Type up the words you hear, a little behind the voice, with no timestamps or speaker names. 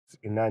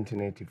in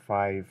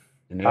 1985.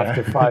 Yeah.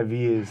 After 5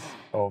 years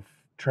of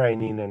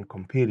training and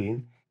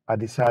competing, I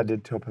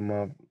decided to open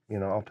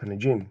a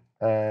gym.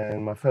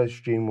 And my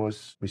first gym we're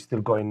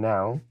still going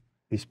now.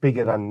 It's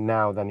bigger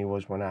now than it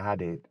was when I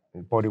had it.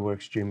 The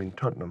Bodyworks Gym in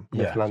Tottenham,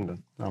 North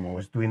London. I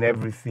was doing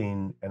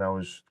everything, and I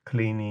was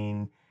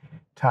cleaning,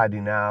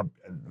 tidying up.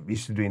 I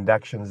used to do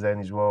inductions then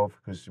as well,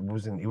 because it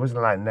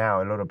wasn't like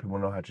now. A lot of people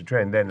know how to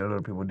train. Then a lot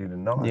of people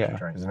didn't know how to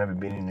train. There's never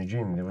been in a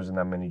gym. There wasn't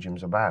that many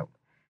gyms about.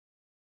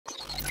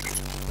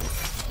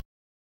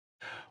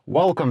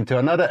 Welcome to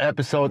another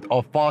episode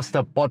of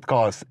Faster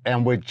Podcast,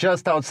 and we're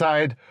just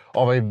outside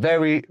of a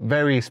very,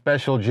 very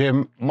special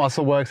gym,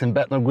 Muscleworks in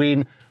Bethnal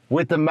Green,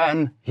 with the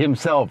man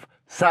himself,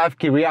 Sav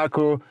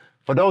Kyriacou.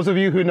 For those of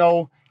you who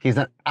know, he's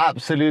an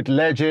absolute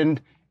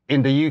legend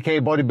in the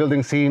UK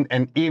bodybuilding scene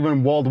and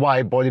even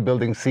worldwide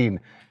bodybuilding scene.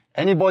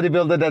 Any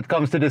bodybuilder that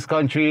comes to this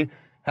country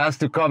has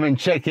to come and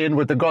check in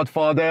with the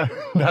Godfather.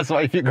 That's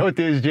why if you go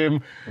to his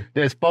gym,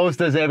 there's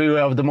posters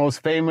everywhere of the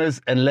most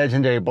famous and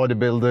legendary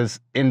bodybuilders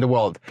in the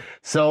world.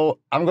 So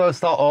I'm going to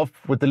start off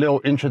with a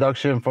little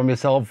introduction from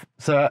yourself,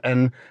 sir.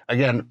 And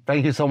again,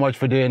 thank you so much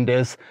for doing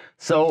this.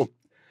 So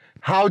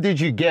how did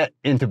you get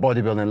into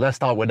bodybuilding? Let's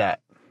start with that.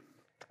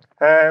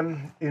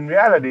 In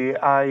reality,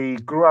 I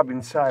grew up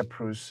in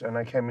Cyprus, and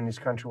I came in this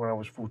country when I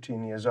was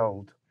 14 years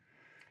old.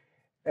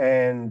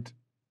 And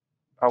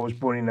I was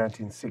born in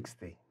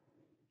 1960.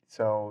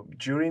 So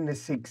during the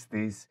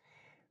 60s,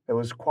 there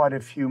was quite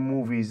a few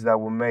movies that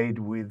were made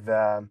with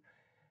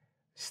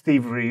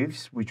Steve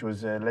Reeves, which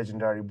was a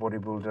legendary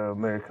bodybuilder,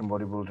 American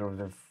bodybuilder of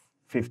the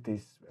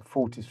 40s,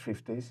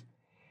 50s,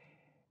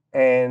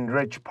 and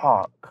Reg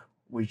Park,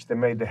 which they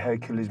made the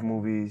Hercules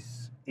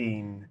movies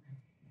in.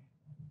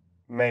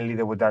 Mainly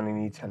they were done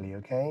in Italy,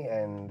 okay?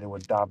 And they were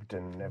dubbed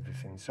and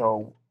everything.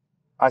 So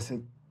as a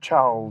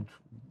child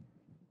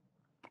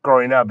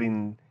growing up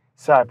in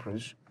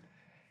Cyprus,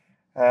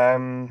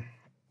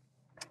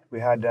 we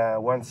had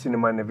one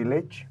cinema in the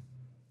village.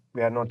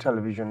 We had no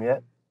television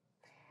yet.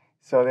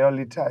 So the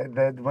only time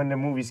that when the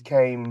movies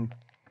came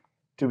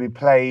to be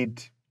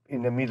played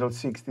in the middle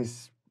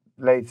 60s,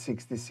 late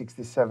 60s,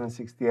 67,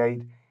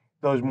 68,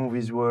 those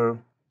movies were,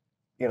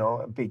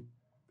 a big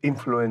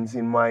influence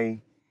in my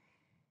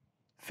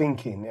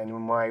thinking and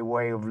my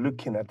way of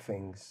looking at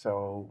things.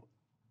 So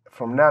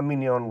from that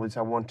minute onwards,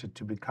 I wanted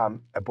to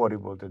become a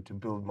bodybuilder, to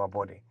build my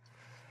body.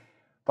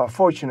 But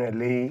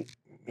fortunately,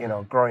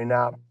 growing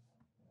up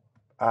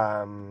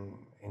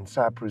in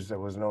Cyprus, there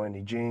was no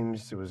any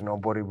gyms, there was no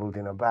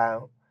bodybuilding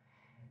about.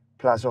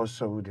 Plus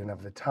also we didn't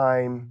have the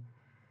time.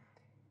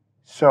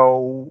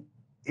 So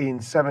in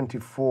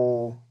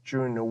 74,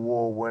 during the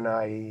war, when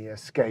I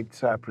escaped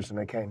Cyprus and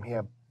I came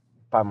here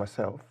by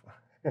myself,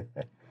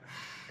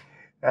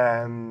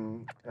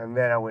 and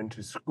then I went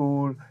to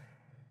school.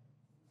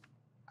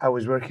 I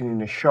was working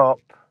in a shop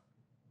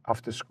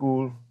after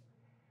school.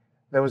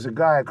 There was a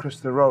guy across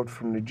the road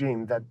from the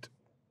gym that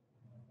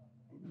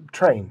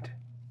trained.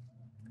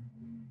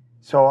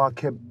 So I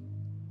kept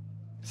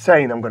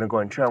saying, I'm going to go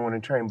and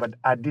train, but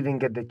I didn't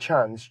get the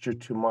chance due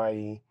to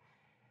my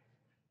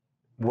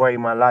way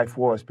my life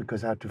was,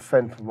 because I had to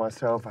fend for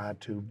myself. I had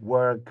to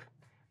work,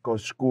 go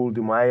to school,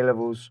 do my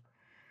A-levels.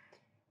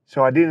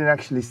 So I didn't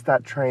actually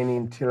start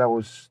training till I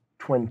was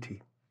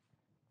 20.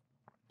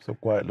 So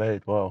quite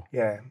late, wow.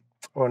 Yeah,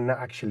 or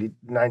actually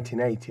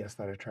 1980 I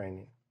started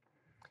training.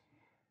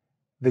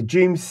 The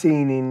gym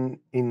scene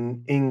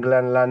in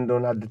England,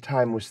 London at the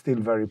time was still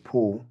very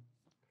poor.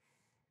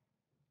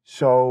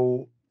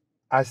 So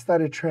I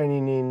started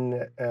training in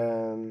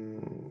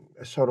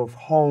a sort of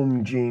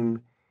home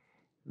gym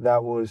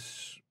that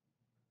was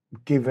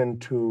given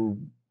to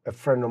a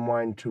friend of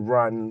mine to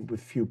run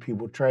with few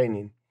people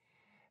training.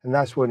 And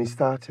that's when it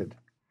started.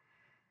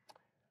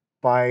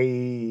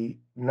 By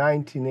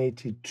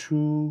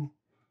 1982,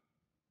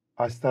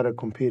 I started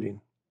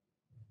competing.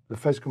 The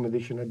first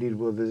competition I did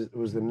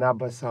was the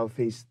NABA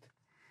Southeast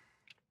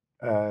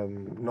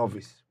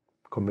novice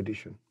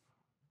competition,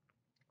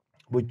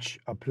 which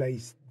I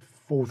placed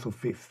 4th or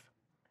 5th.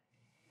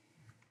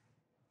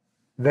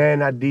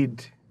 Then I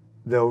did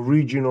the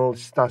original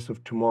Stars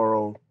of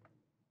Tomorrow,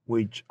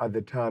 which at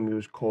the time it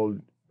was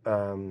called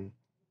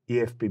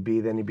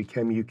EFBB, then it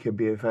became UK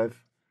BFF,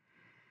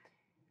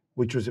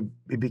 which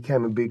it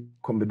became a big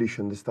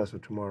competition, the Stars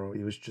of Tomorrow.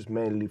 It was just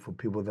mainly for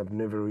people that have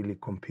never really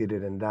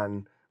competed and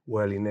done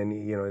well in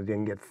any,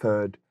 didn't get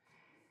third.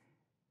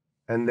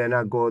 And then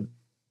I got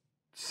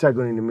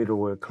second in the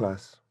middleweight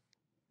class.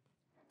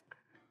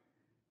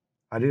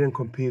 I didn't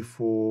compete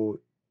for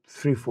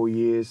 3-4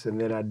 years, and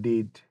then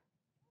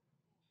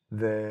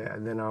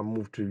and then I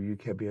moved to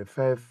UK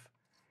BFF.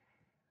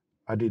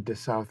 I did the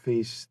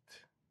Southeast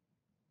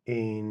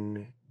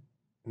in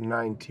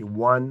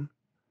 91,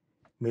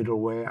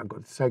 middleweight, I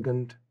got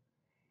second.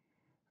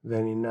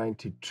 Then in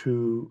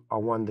 92, I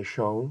won the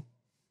show.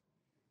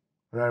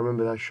 And I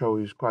remember that show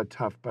was quite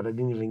tough, but I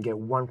didn't even get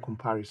one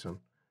comparison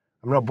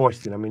I'm not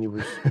boasting. I mean, it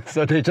was.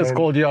 So they just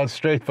called you out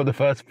straight for the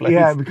first place.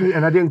 Yeah,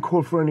 and I didn't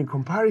call for any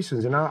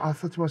comparisons. And I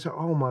thought to myself,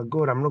 oh my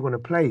God, I'm not going to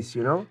place,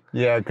 you know?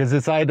 Yeah, because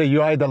it's either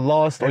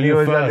last or And you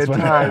it was first at the when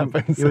time. that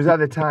happens. It was at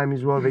the time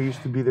as well.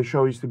 The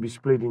show used to be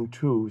split in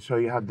two. So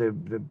you had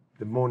the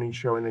morning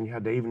show and then you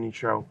had the evening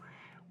show,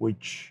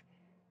 which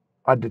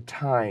at the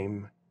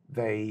time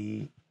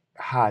they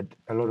had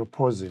a lot of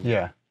pausing.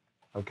 Yeah.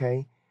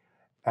 Okay.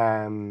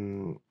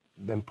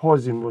 Then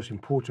pausing was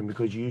important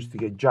because you used to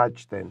get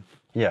judged then.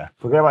 Yeah.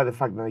 Forget about the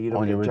fact that you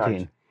don't On get your judged.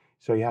 routine.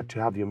 So you had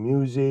to have your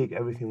music,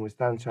 everything was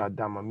done. So I'd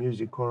done my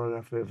music,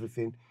 choreography,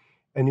 everything.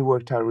 And it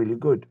worked out really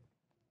good.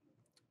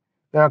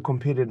 Then I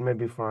competed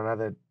maybe for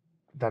another,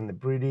 done the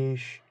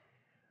British.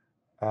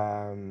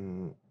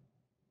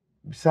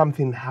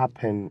 Something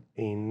happened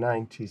in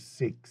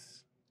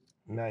 96,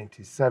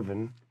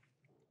 97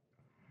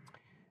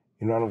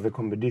 in one of the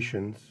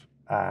competitions.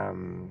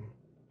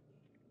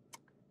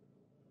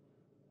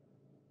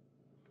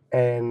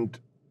 And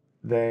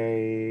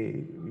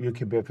the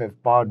UK BFF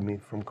barred me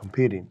from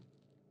competing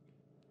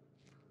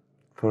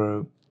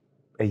for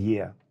a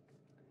year.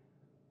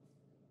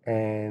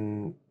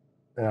 And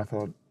then I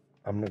thought,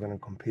 I'm not going to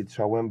compete.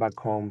 So I went back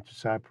home to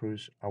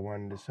Cyprus. I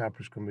won the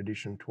Cyprus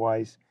competition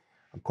twice.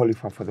 I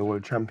qualified for the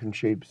World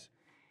Championships.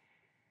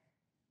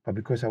 But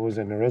because I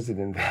wasn't a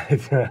resident, they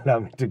didn't allow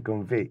me to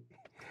compete.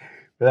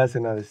 But that's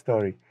another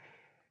story.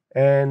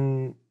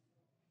 And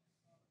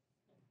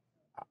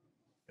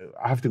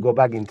I have to go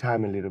back in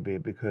time a little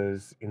bit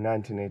because in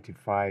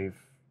 1985,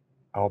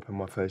 I opened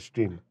my first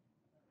gym.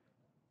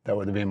 That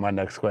would have been my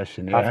next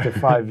question. Yeah. After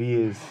 5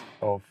 years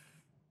of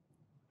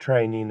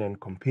training and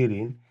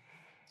competing,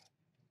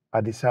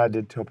 I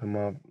decided to open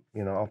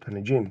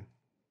a gym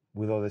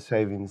with all the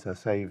savings I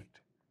saved.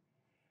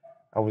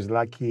 I was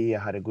lucky. I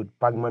had a good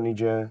bank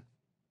manager.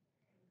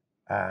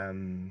 I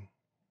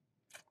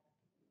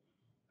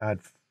had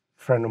a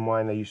friend of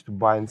mine that used to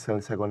buy and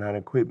sell second-hand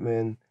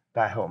equipment.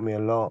 That helped me a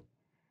lot.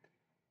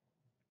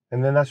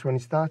 And then that's when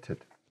it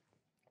started.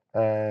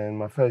 And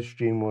my first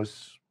gym we're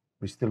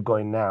still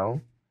going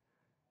now.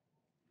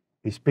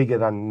 It's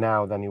bigger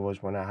now than it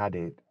was when I had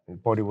it. The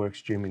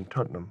Bodyworks Gym in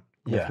Tottenham,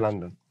 North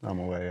London. I'm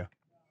aware, yeah.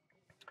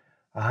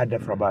 I had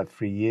that for about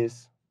 3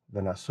 years.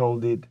 Then I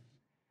sold it.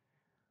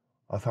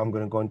 I thought I'm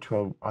going to go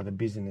into other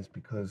business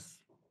because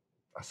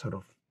I sort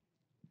of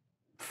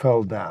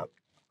felt that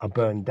I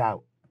burned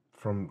out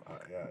from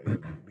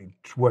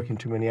working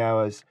too many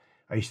hours.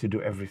 I used to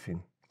do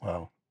everything.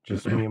 Wow.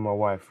 Just me and my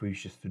wife, we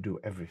used to do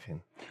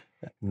everything.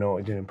 No,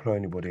 I didn't employ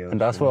anybody else. And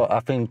that's what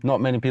I think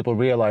not many people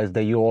realize,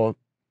 that you're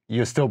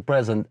still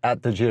present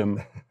at the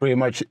gym pretty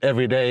much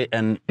every day,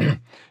 and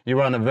you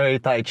run a very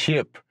tight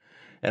ship.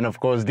 And of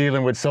course,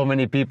 dealing with so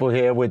many people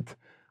here with,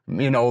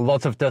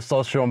 lots of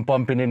testosterone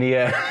pumping in the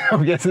air,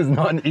 I guess it's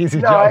not an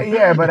easy job.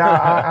 Yeah, but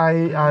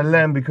I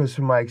learned because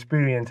of my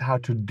experience how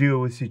to deal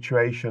with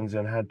situations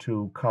and how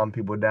to calm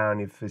people down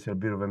if there's a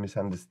bit of a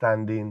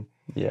misunderstanding.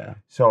 Yeah.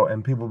 So,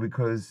 and people,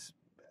 because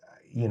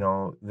they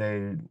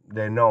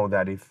know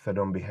that if I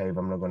don't behave,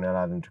 I'm not going to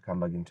allow them to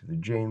come back into the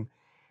gym.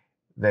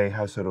 They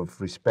have sort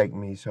of respect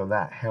me, so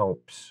that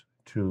helps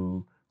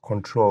to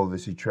control the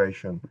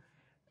situation.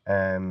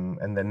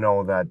 And they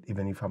know that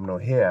even if I'm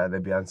not here,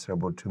 they'll be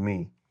answerable to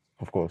me.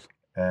 Of course.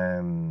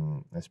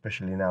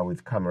 Especially now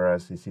with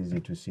cameras, it's easy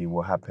to see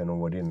what happened or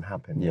what didn't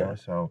happen. Yeah. You know?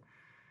 So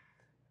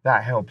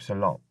that helps a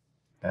lot.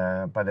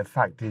 But the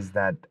fact is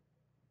that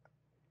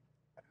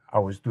I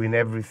was doing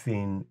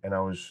everything, and I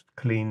was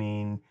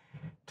cleaning,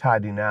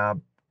 tidying up.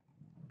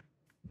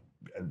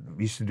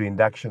 We used to do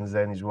inductions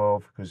then as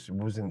well, because it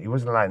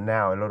wasn't like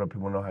now. A lot of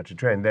people know how to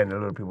train. Then a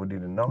lot of people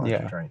didn't know how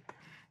to train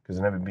because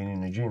they've never been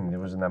in a gym. There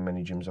wasn't that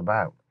many gyms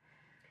about.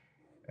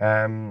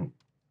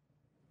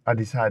 I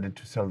decided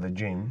to sell the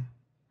gym,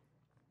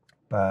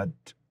 but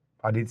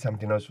I did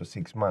something else for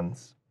 6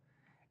 months.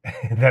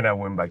 And then I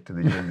went back to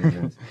the gym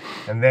business.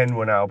 And then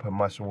when I opened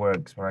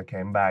Muscleworks, when I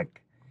came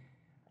back,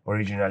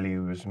 originally it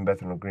was in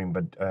Bethnal Green,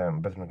 but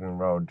Bethnal Green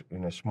Road,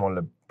 in a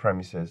smaller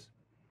premises,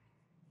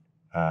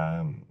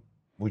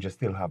 which I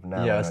still have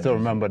now. Yeah, I still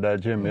remember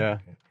that gym, yeah.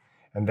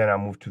 And then I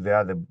moved to the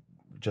other,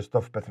 just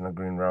off Bethnal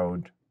Green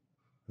Road.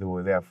 They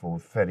were there for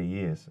 30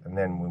 years, and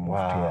then we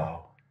moved here.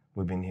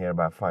 We've been here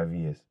about 5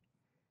 years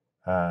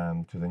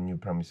to the new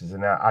premises.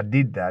 And I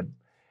did that.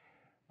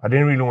 I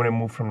didn't really want to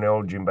move from the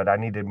old gym, but I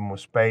needed more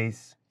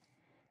space.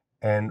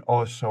 And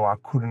also I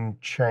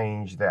couldn't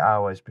change the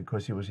hours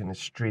because it was in a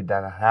street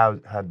that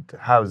had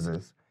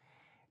houses,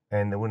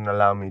 and they wouldn't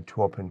allow me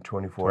to open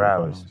 24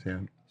 hours. Yeah.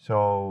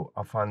 So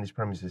I found these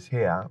premises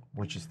here,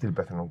 which is still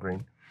Bethnal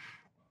Green.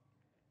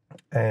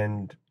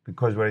 And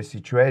because where it's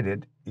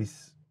situated,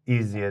 it's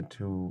easier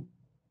to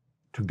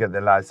get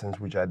the license,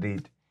 which I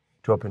did,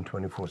 to open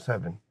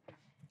 24/7.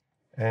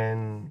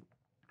 And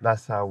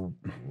that's how,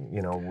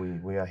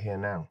 we are here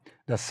now.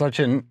 That's such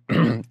an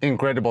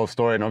incredible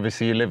story. And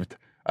obviously you lived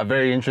a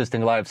very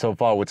interesting life so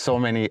far with so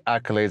many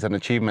accolades and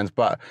achievements.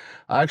 But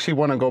I actually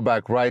want to go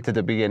back right to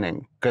the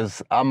beginning,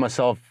 because I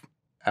myself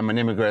am an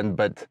immigrant,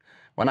 but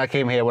when I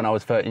came here when I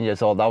was 13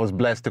 years old, I was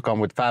blessed to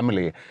come with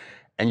family.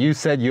 And you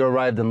said you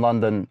arrived in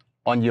London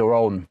on your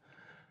own.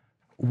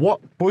 What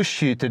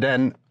pushed you to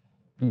then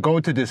go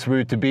to this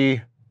route to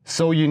be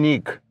so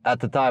unique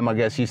at the time? I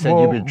guess you said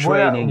you've been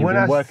training, you've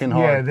been working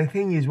hard. Yeah, the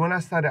thing is, when I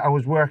started, I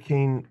was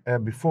working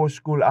before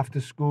school, after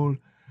school.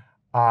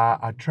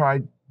 I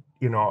tried,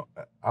 you know,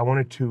 I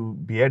wanted to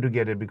be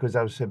educated because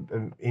I was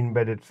an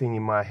embedded thing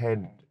in my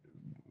head,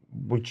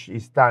 which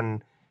is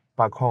done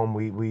back home.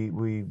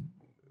 We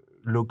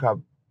look up,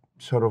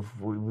 sort of,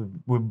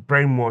 we're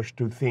brainwashed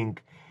to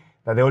think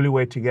that the only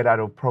way to get out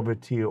of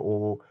poverty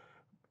or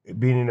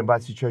being in a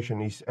bad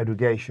situation is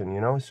education,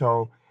 you know.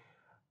 So,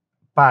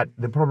 but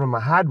the problem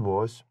I had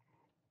was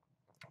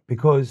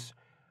because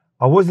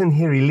I wasn't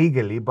here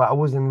illegally, but I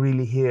wasn't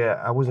really here.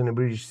 I wasn't a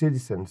British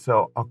citizen,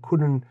 so I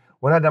couldn't.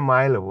 When I did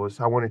my A-levels,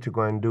 I wanted to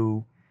go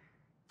to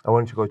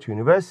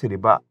university,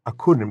 but I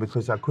couldn't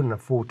because I couldn't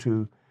afford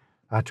to.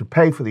 I had to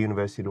pay for the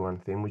university one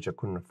thing, which I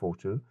couldn't afford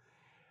to,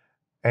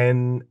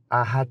 and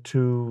I had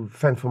to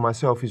fend for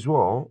myself as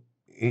well.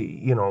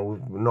 You know,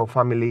 no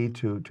family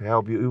to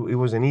help you. It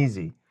wasn't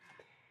easy.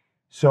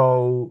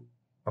 So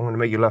I'm going to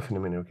make you laugh in a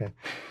minute,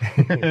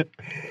 okay?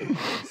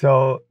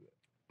 So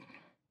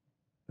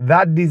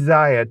that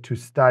desire to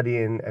study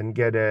and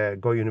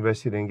go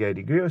university and get a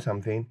degree or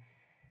something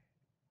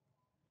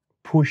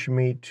pushed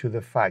me to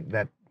the fact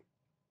that,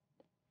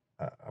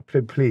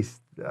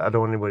 please, I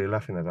don't want anybody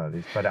laughing about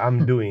this, but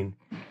I'm doing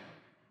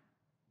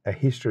a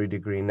history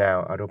degree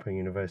now at Open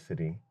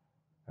University.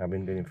 I've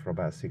been doing it for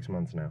about 6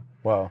 months now.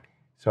 Wow.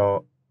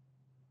 So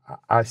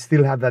I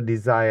still have that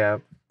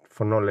desire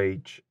for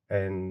knowledge.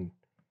 And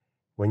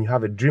when you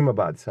have a dream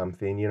about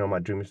something, you know, my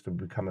dream is to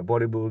become a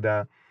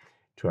bodybuilder,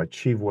 to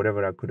achieve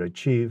whatever I could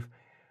achieve.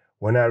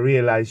 When I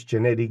realized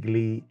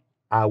genetically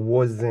it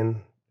wasn't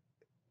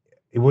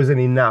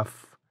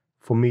enough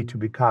for me to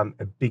become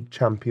a big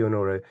champion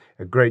or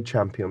a great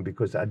champion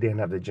because I didn't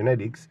have the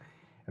genetics,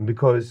 and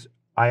because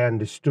I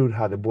understood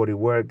how the body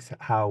works,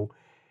 how,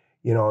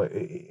 you know,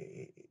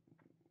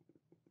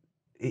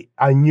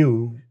 I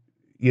knew,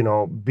 you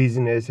know,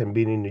 business and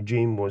being in the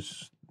gym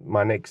was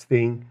my next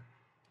thing,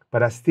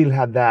 but I still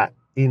had that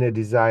inner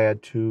desire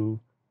to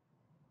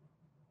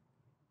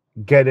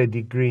get a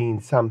degree in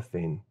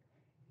something,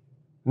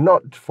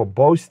 not for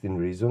boasting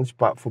reasons,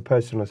 but for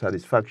personal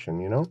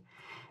satisfaction, you know?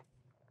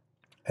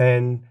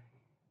 And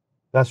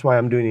that's why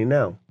I'm doing it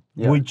now,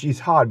 which is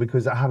hard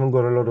because I haven't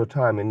got a lot of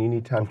time, and you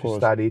need time to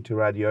study, to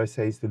write your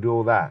essays, to do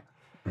all that.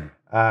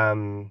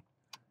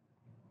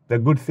 The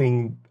good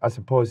thing, I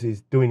suppose,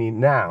 is doing it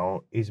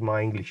now is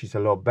my English is a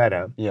lot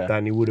better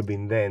than it would have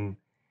been then.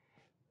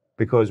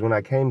 Because when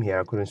I came here,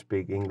 I couldn't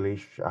speak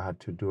English. I had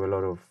to do a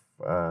lot of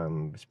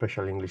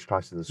special English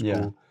classes at school.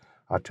 Yeah.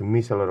 I had to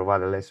miss a lot of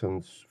other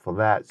lessons for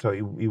that. So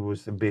it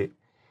was a bit,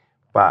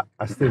 but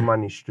I still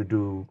managed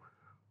to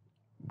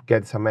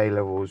get some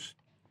A-levels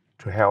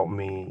to help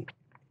me,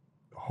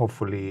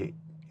 hopefully,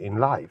 in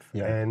life.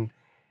 Yeah. And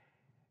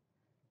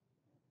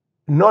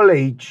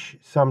knowledge,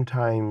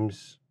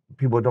 sometimes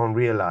people don't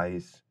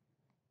realize,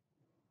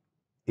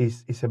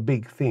 is a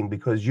big thing,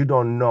 because you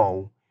don't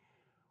know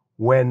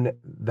when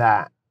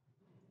that,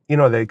 you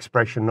know, the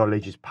expression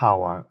knowledge is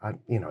power, and,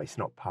 you know, it's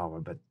not power,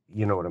 but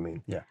you know what I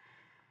mean. Yeah.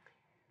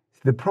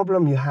 The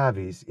problem you have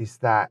is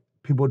that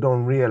people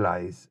don't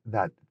realize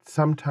that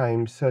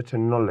sometimes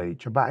certain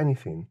knowledge about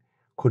anything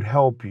could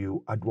help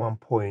you at one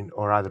point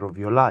or other of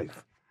your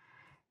life.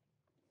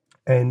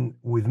 And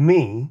with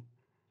me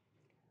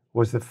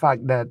was the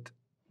fact that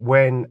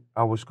when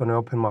I was going to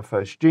open my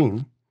first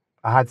gym,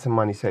 I had some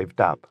money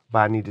saved up, but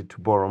I needed to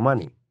borrow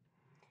money.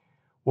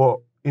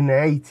 Well, in the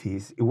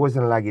 80s, it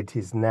wasn't like it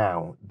is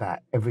now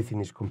that everything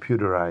is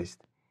computerized.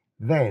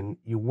 Then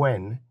you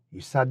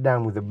sat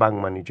down with the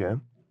bank manager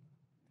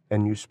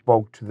and you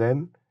spoke to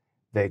them.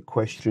 They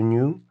questioned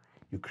you.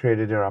 You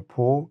created a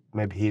rapport.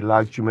 Maybe he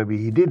liked you, maybe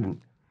he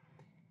didn't.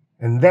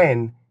 And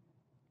then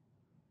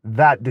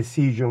that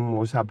decision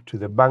was up to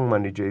the bank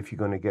manager if you're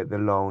going to get the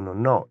loan or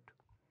not.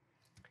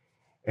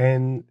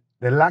 And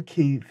the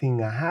lucky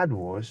thing I had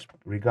was,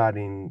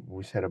 regarding what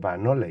we said about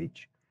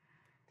knowledge,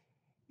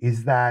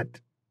 is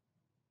that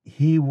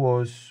he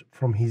was,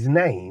 from his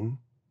name,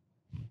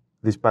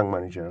 this bank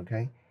manager,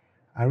 okay,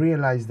 I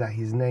realized that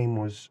his name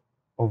was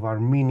of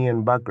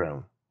Armenian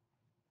background,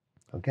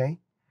 okay?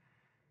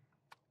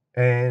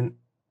 And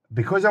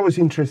because I was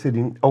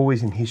interested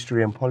always in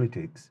history and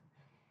politics,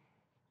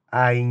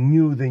 I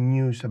knew the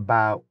news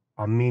about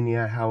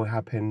Armenia, how it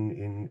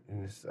happened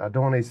I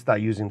don't want to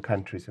start using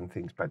countries and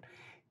things, but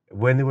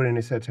when they were in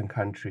a certain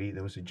country,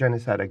 there was a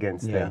genocide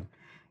against them.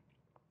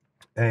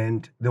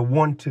 And they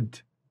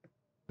wanted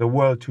the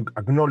world to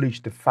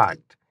acknowledge the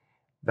fact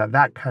that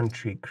that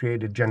country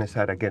created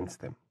genocide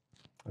against them,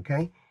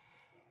 okay?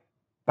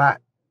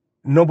 But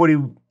nobody,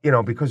 you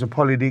know, because of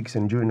politics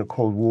and during the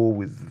Cold War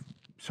with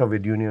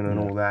Soviet Union and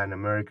all that in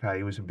America,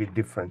 it was a bit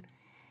different.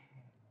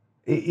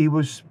 It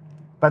was,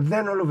 but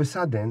then all of a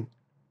sudden,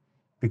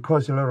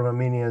 because a lot of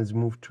Armenians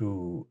moved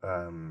to,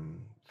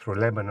 through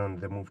Lebanon,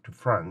 they moved to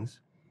France,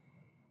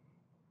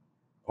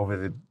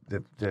 over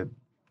the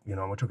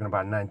we're talking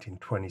about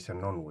 1920s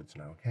and onwards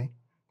now, okay?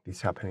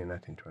 This happened in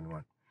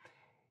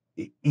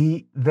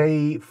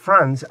 1921.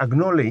 France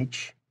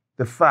acknowledged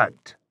the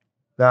fact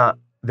that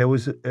there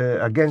was,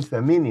 against the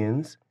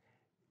Armenians,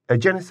 a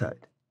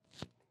genocide.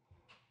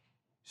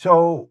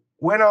 So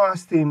when I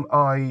asked him,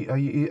 are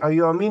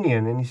you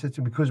Armenian? And he said,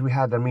 because we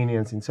had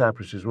Armenians in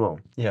Cyprus as well.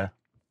 Yeah.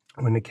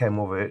 When they came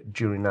over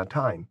during that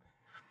time.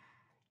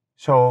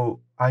 So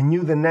I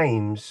knew the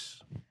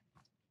names,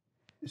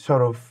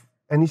 sort of,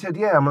 and he said,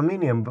 yeah, I'm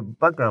Armenian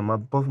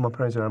background. Both of my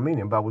parents are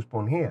Armenian, but I was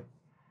born here.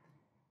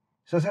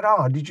 So I said,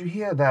 did you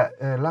hear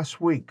that last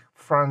week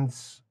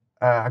France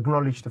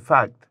acknowledged the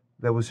fact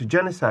there was a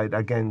genocide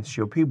against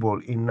your people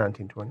in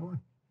 1921?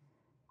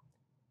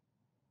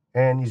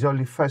 And it's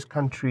only first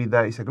country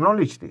that has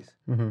acknowledged this.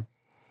 Mm-hmm.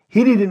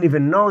 He didn't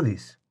even know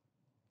this.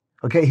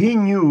 Okay, he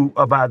knew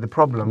about the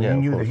problem, he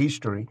knew the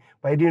history,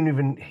 but he didn't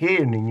even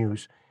hear any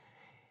news.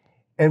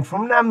 And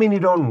from that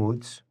minute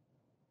onwards,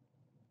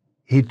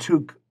 he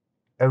took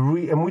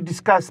and we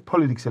discussed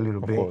politics a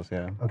little bit. Of course,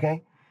 yeah.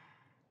 Okay?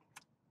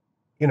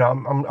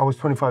 I was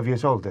 25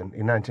 years old then.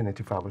 In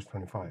 1985, I was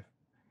 25.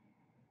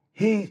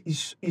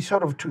 He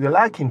sort of took a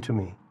liking to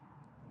me.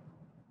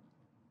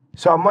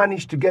 So I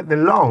managed to get the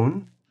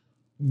loan,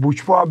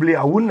 which probably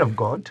I wouldn't have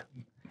got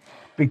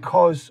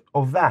because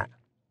of that.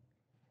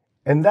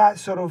 And that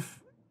sort of,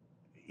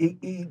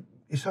 it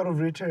sort of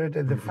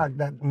reiterated the fact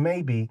that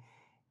maybe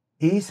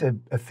it is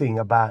a thing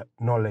about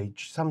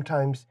knowledge.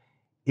 Sometimes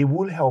it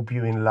will help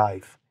you in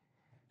life.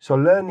 So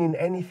learning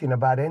anything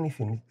about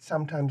anything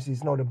sometimes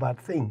is not a bad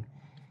thing.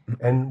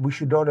 And we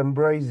should all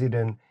embrace it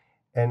and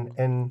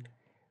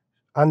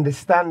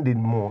understand it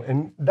more.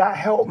 And that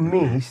helped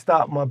me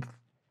start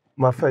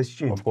my first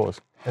gym. Of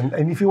course.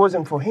 And if it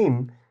wasn't for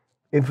him,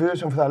 if it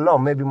wasn't for that law,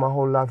 maybe my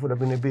whole life would have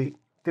been a bit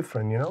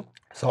different,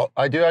 So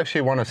I do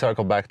actually want to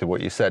circle back to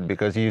what you said,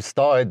 because you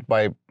started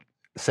by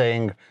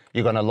saying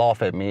you're going to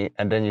laugh at me,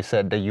 and then you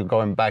said that you're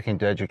going back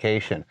into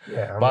education.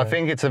 Yeah, but I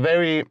think it's a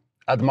very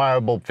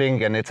admirable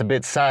thing, and it's a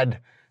bit sad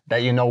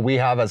that, we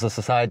have as a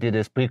society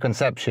this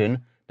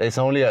preconception that it's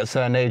only at a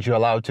certain age you're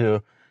allowed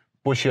to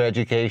push your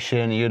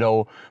education,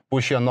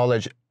 push your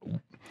knowledge.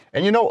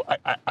 And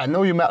I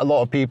know you met a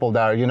lot of people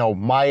that are,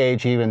 my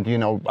age even,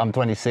 I'm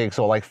 26,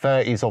 or like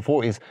 30s or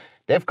 40s.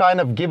 They've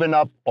kind of given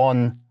up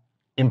on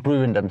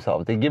improving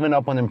themselves. They've given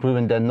up on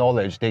improving their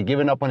knowledge. They've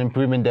given up on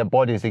improving their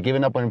bodies. They've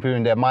given up on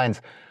improving their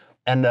minds.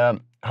 And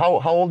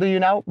how old are you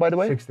now, by the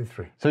way?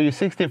 63. So you're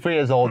 63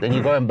 years old, and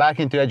you're going back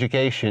into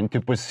education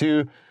to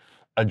pursue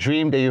a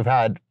dream that you've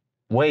had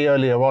way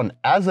earlier on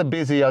as a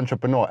busy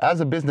entrepreneur,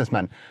 as a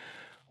businessman.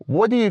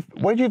 Where do you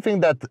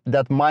think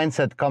that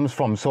mindset comes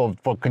from, sort of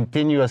for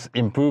continuous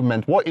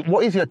improvement? What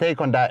is your take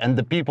on that, and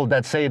the people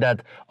that say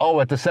that,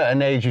 at a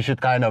certain age you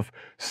should kind of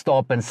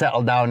stop and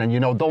settle down and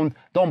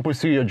don't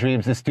pursue your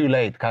dreams, it's too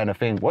late kind of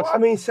thing?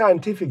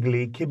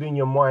 Scientifically, keeping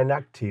your mind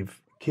active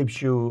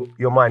keeps your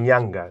mind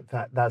younger.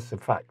 That's a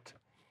fact.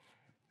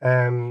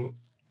 But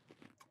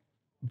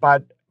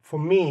for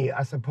me,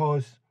 I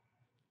suppose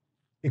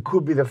it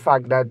could be the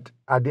fact that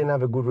I didn't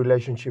have a good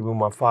relationship with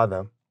my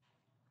father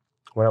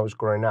when I was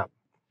growing up.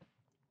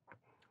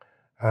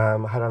 I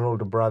had an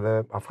older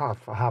brother. I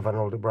have an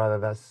older brother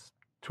that's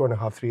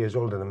 2.5, 3 years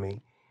older than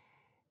me.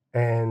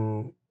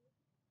 And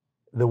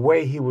the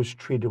way he was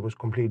treated was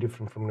completely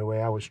different from the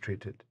way I was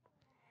treated.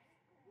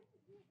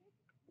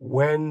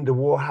 When the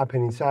war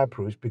happened in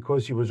Cyprus,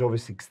 because he was over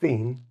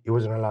 16, he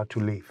wasn't allowed to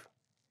leave.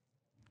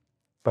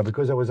 But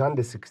because I was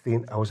under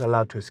 16, I was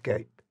allowed to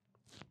escape.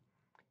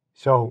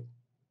 So,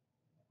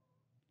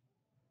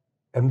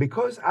 and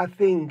because I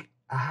think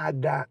I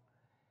had that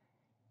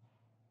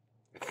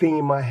thing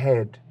in my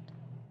head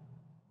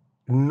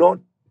not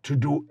to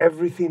do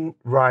everything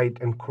right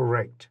and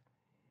correct,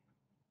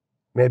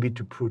 maybe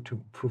to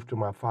prove to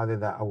my father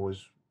that I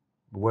was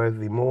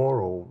worthy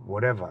more or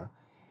whatever.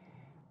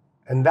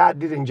 And that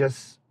didn't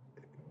just,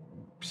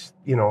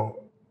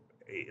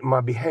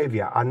 my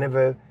behavior. I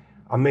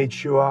made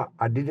sure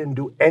I didn't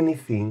do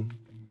anything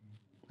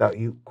that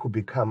you could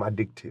become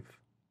addictive.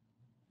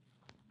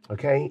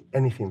 Okay?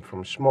 Anything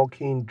from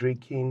smoking,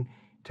 drinking,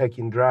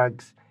 taking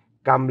drugs,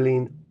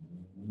 gambling.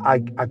 I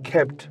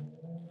kept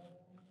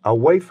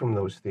away from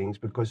those things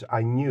because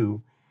I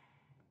knew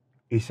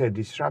it's a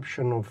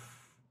disruption of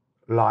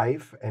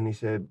life and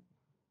it's a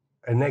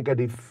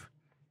negative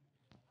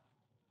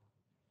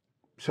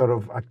sort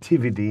of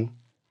activity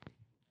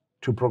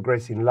to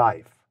progress in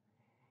life.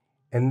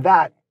 And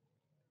that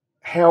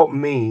helped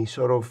me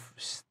sort of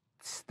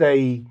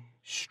stay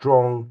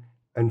strong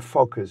and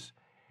focused.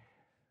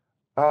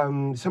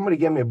 Somebody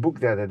gave me a book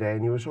the other day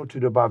and it was all to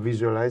do about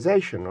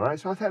visualization, right?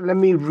 So I thought, let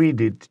me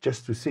read it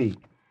just to see.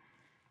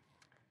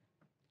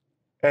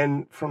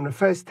 And from the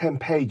first 10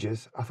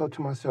 pages, I thought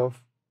to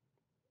myself,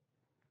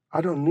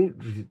 I don't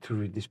need to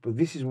read this book.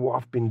 This is what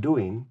I've been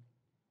doing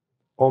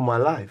all my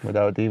life.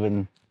 Without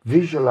even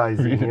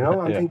visualizing,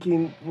 I'm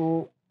thinking,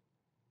 well,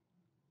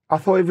 I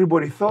thought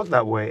everybody thought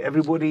that way.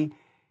 Everybody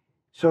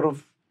sort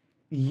of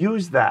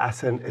used that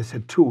as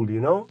a tool,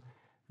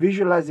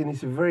 visualizing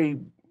is a very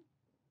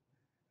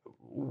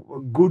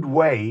good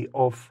way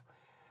of,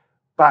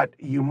 but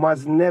you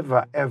must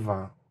never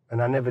ever,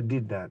 and I never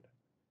did that,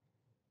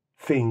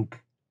 think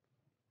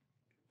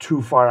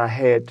too far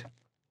ahead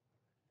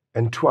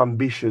and too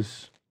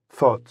ambitious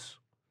thoughts.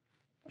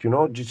 You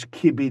know, just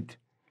keep it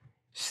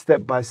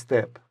step by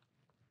step.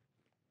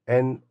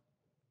 And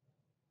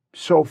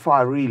so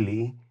far,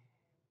 really,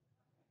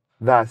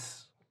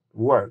 that's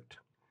worked.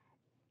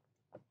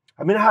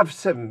 I mean, I have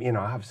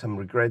some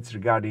regrets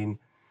regarding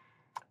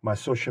my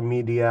social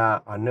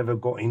media. I never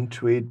got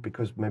into it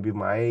because maybe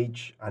my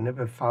age, I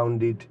never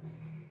found it.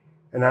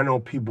 And I know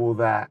people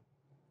that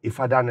if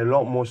I'd done a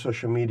lot more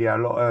social media a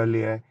lot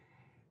earlier,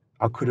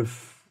 I could have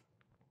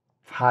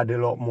had a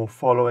lot more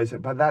followers,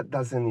 but that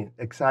doesn't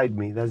excite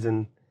me,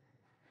 doesn't,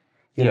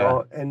 you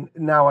know, and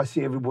now I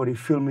see everybody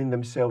filming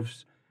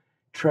themselves,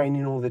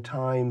 training all the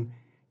time,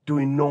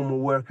 doing normal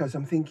workouts.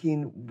 I'm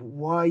thinking,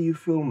 why are you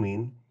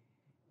filming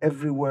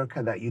every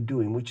workout that you're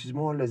doing, which is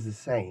more or less the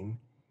same?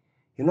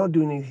 You're not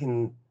doing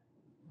anything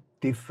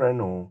different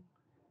or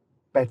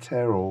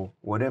better or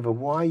whatever.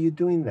 Why are you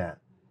doing that?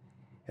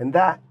 And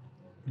that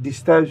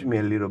disturbs me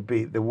a little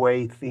bit, the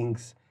way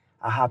things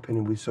are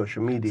happening with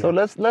social media. So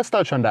let's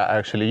touch on that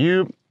actually.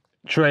 You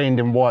trained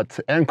in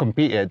and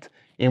competed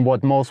in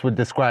what most would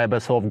describe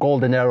as sort of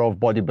golden era of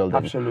bodybuilding.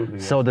 Absolutely.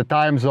 So yes. the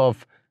times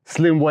of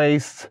slim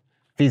waist,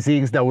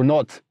 physiques that were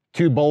not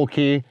too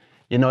bulky.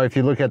 You know, if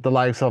you look at the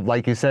likes of,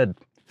 like you said,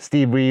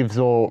 Steve Reeves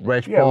or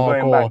Reg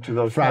Park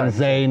or Fran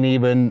Zane,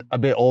 even a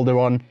bit older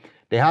on,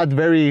 they had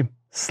very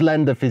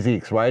slender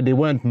physiques, right? They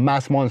weren't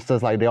mass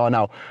monsters like they are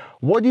now.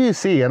 What do you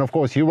see? And of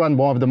course, you run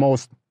one of the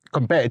most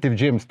competitive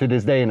gyms to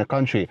this day in the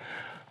country.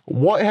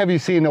 What have you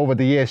seen over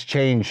the years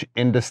change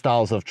in the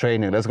styles of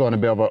training? Let's go on a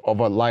bit of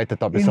a lighter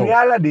topic. In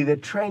reality, the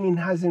training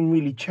hasn't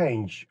really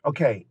changed.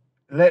 Okay,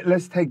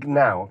 let's take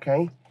now,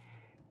 okay?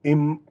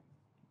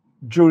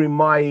 During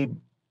my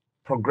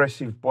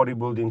progressive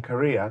bodybuilding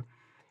career,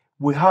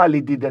 we hardly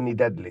did any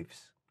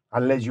deadlifts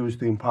unless you was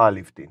doing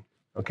powerlifting,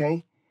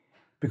 okay?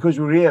 Because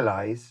we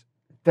realized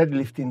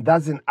deadlifting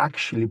doesn't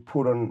actually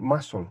put on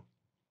muscle,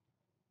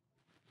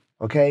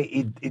 okay?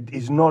 It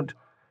is not,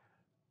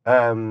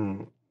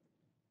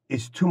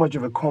 it's too much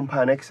of a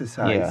compound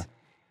exercise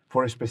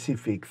for a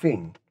specific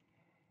thing.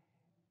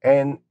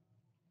 And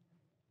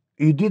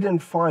you didn't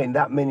find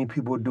that many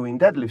people doing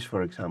deadlifts,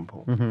 for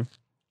example. Mm-hmm.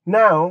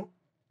 Now,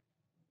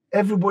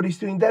 everybody's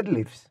doing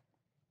deadlifts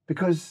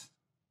because,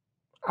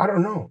 I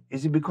don't know,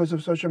 is it because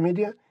of social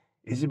media?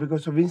 Is it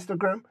because of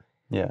Instagram?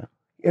 Yeah.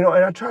 You know,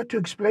 and I try to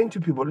explain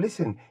to people,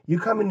 listen, you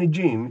come in the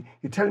gym,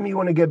 you tell me you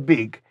want to get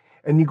big,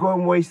 and you go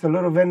and waste a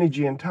lot of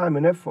energy and time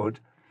and effort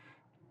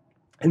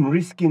and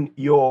risking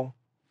your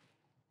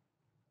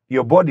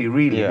body,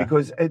 really,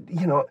 because,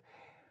 you know,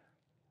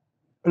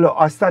 look,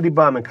 I studied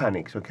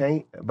biomechanics,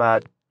 okay?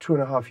 About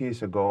 2.5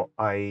 years ago,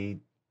 I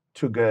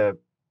took a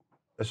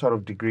sort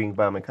of degree in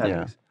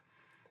biomechanics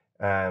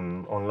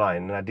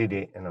online, and I did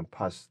it, and I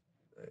passed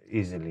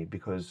easily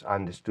because I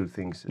understood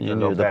things you a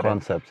knew lot the better.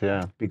 concepts,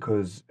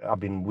 because I've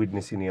been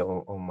witnessing it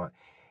on my...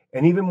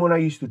 And even when I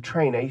used to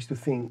train, I used to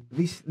think,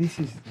 this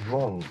is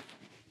wrong.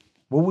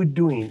 What we're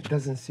doing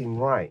doesn't seem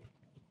right.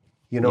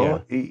 You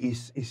know,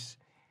 it's...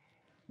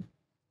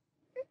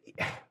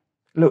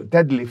 Look,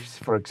 deadlifts,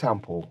 for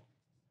example,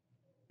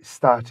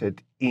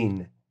 started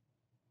in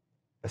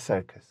a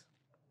circus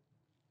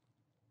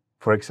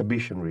for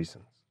exhibition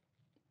reasons.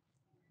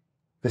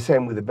 The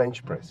same with the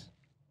bench press.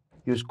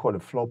 You used to call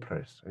it floor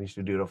press. I used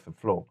to do it off the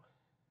floor.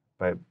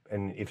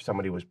 And if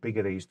somebody was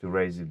bigger, they used to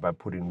raise it by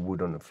putting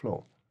wood on the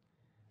floor.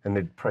 And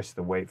they'd press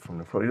the weight from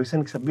the floor. It was an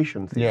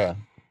exhibition thing. Yeah.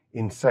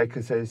 In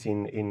circuses,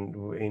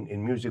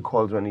 in music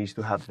halls, when they used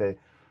to have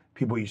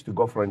people used to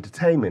go for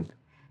entertainment.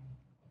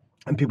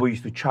 And people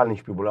used to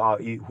challenge people,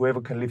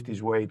 whoever can lift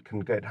his weight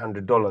can get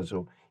 $100.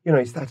 Or, you know,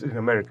 it started in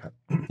America.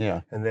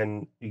 Yeah. And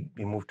then it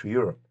moved to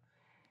Europe.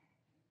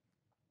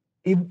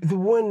 There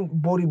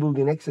weren't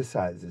bodybuilding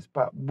exercises,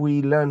 but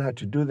we learned how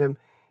to do them.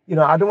 You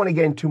know, I don't want to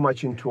get too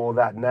much into all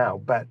that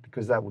now,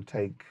 because that would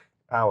take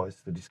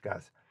hours to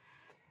discuss.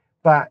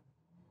 But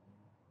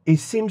it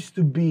seems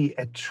to be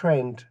a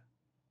trend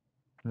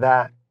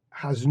that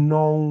has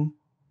no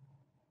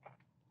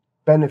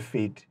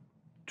benefit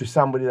to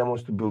somebody that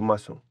wants to build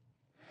muscle.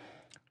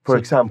 For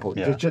example,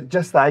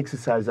 just the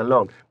exercise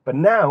alone. But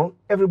now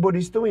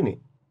everybody's doing it.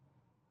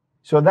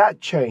 So that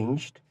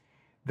changed.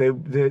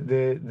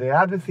 The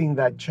other thing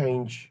that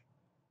changed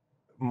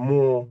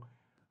more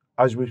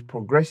as we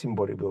progress in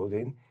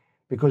bodybuilding,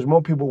 because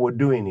more people were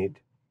doing it,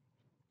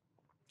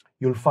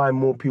 you'll find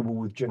more people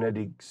with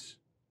genetics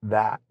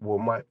that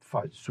were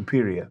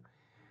superior.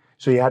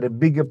 So you had a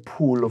bigger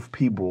pool of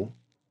people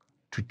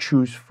to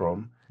choose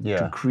from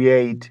to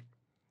create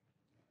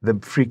the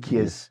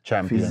freakiest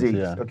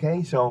physiques.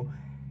 Okay, so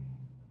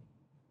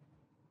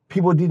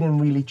people didn't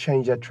really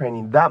change their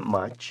training that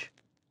much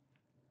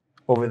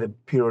over the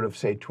period of,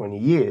 say, 20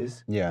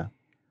 years. Yeah.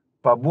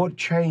 But what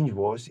changed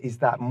is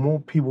that more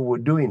people were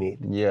doing it.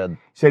 Yeah.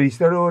 So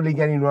instead of only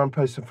getting one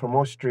person from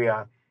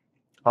Austria,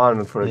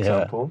 Arnold, for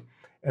example,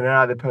 and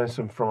another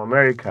person from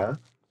America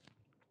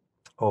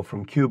or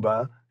from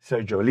Cuba,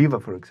 Sergio Oliva,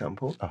 for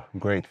example, Oh,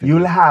 great physique.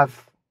 you'll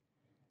have,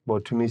 well,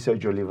 to me,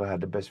 Sergio Oliva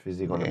had the best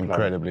physique on the planet.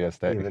 Incredibly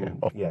aesthetic.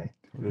 Even, yeah, it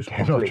was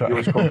Cannot complete. try. It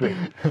was complete.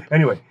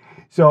 Anyway,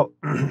 so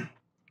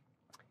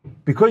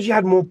because you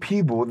had more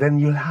people, then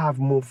you'll have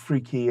more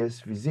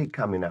freakiest physique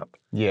coming up.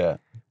 Yeah.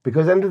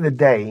 Because end of the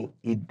day,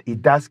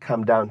 it does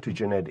come down to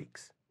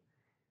genetics.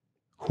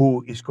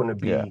 Who is going to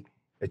be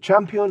a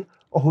champion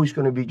or who is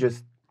going to be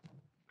just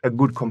a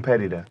good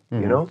competitor,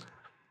 you know?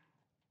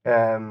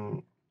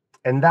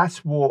 And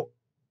that's what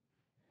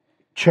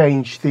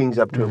changed things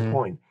up to a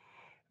point.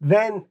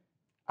 Then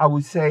I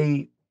would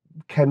say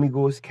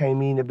chemicals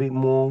came in a bit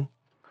more.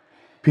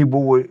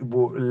 People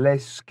were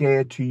less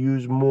scared to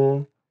use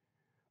more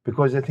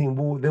because I think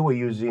they were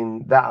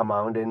using that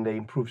amount and they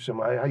improved some.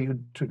 You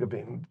took a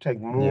bit, take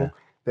more,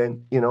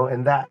 then, you know,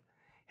 and that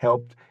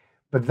helped.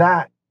 But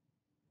that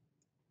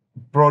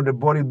brought the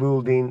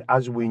bodybuilding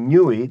as we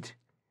knew it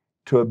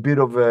to a bit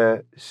of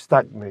a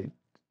stagnate.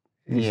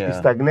 It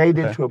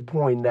stagnated to a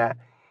point that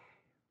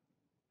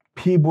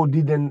people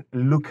didn't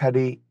look at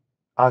it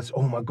as,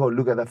 oh my God,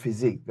 look at that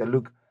physique.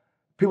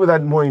 People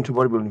that are more into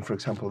bodybuilding, for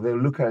example, they'll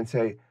look at it and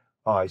say,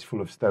 oh, it's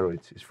full of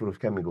steroids, it's full of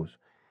chemicals.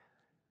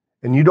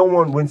 And you don't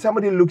want, when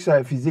somebody looks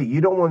at a physique,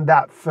 you don't want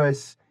that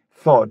first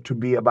thought to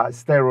be about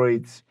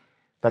steroids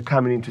that are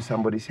coming into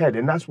somebody's head.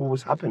 And that's what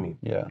was happening.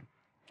 Yeah.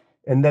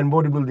 And then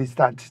bodybuilding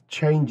started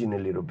changing a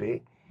little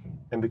bit.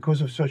 And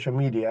because of social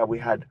media, we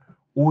had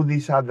all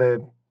these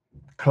other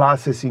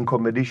classes in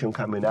competition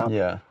coming up,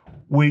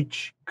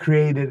 which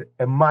created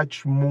a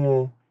much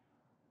more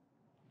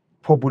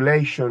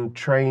population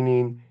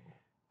training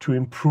to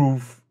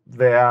improve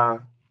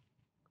their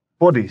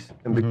bodies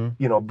and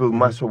you know, build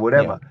muscle,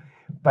 whatever.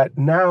 But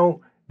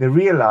now they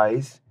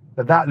realize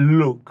that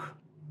look,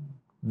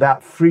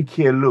 that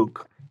freakier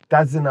look,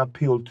 doesn't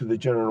appeal to the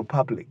general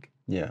public.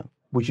 Yeah.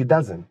 Which it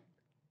doesn't.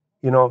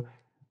 You know,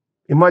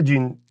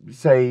 imagine,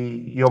 say,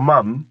 your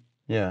mum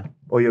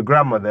or your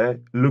grandmother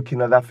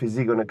looking at that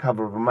physique on the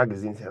cover of a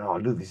magazine saying, oh,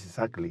 look, this is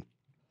ugly.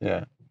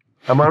 Yeah.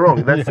 Am I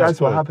wrong? That's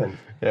what happens.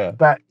 Yeah.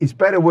 But it's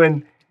better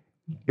when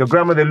your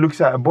grandmother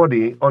looks at a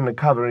body on the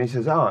cover and he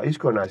says, oh, it's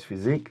got a nice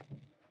physique,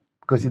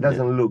 because it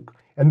doesn't look.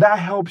 And that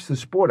helps the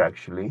sport,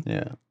 actually.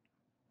 Yeah.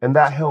 And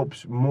that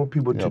helps more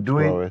people to do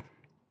it.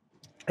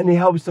 And it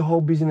helps the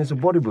whole business of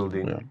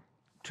bodybuilding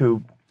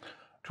to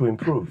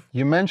improve.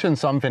 You mentioned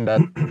something that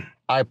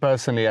I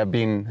personally have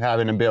been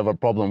having a bit of a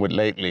problem with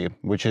lately,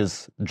 which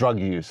is drug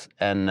use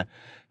and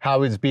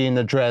how it's being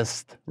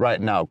addressed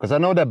right now. Because I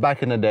know that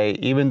back in the day,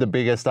 even the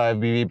biggest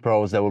IFBB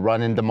pros that were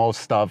running the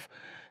most stuff,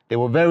 they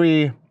were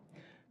very,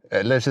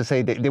 let's just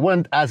say, they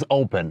weren't as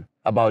open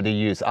about the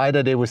use.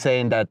 Either they were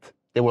saying that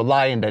they were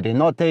lying, that they're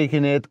not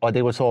taking it, or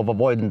they were sort of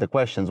avoiding the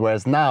questions.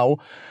 Whereas now,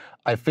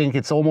 I think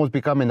it's almost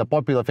becoming a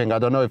popular thing. I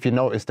don't know if you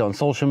noticed on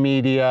social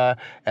media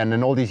and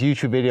in all these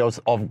YouTube videos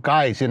of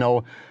guys, you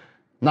know,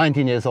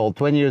 19 years old,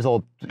 20 years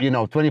old, you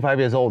know, 25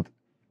 years old,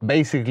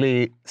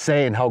 basically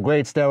saying how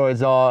great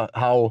steroids are,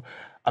 how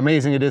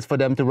amazing it is for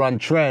them to run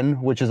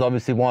tren, which is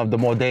obviously one of the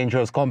more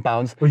dangerous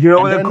compounds. Well, you know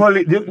what they call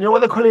it? You know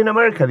what they call it in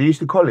America? They used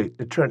to call it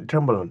the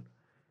trenbolone.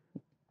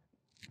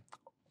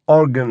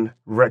 Organ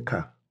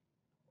wrecker.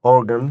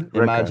 Organ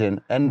wrecker.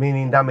 Imagine. And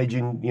meaning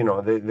damaging, you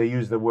know, they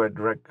use the word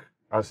wreck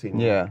as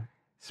in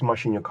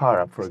smashing your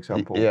car up, for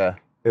example. Yeah.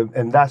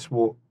 And that's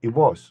what it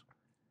was.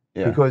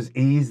 Yeah. Because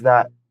it is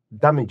that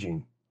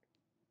damaging.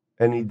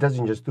 And it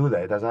doesn't just do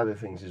that, it does other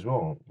things as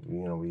well. You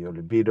know, with your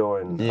libido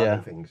and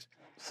other things.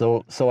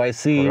 So I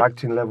see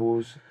prolactin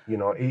levels, you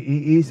know, it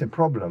is a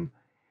problem.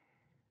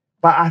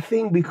 But I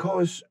think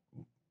because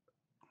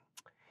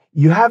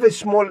you have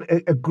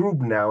a group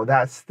now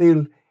that's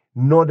still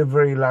not a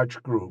very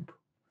large group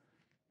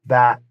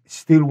that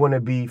still want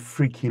to be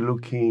freaky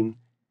looking,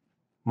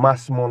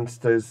 mass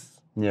monsters.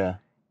 Yeah.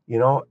 You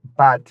know,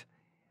 but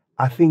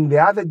I think the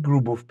other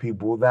group of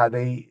people that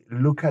they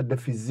look at the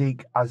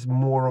physique as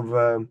more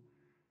of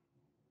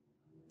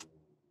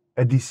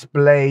a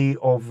display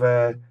of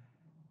a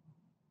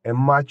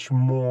much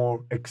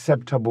more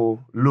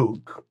acceptable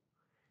look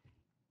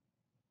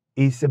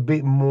is a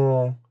bit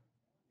more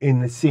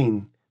in the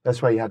scene.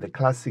 That's why you have the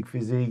classic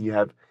physique. You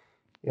have,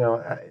 you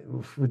know,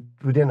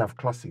 we didn't have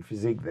classic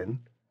physique then.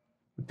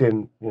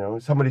 Then, you know,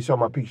 somebody saw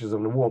my pictures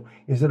on the wall.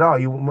 He said, oh,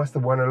 you must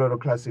have won a lot of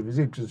classic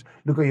physique. Just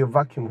look at your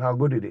vacuum, how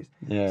good it is.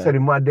 Yeah. He said,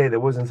 in my day, there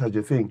wasn't such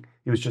a thing.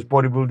 It was just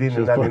bodybuilding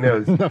and nothing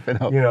else. Nothing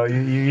else. You know,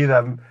 you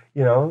either,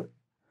 you know.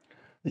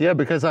 Yeah,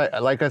 because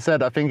like I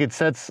said, I think it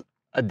sets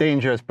a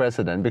dangerous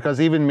precedent. Because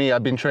even me,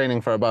 I've been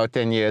training for about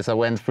 10 years. I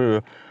went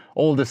through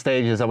all the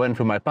stages. I went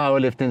through my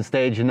powerlifting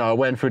stage. You know, I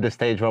went through the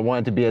stage where I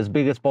wanted to be as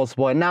big as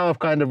possible. And now I've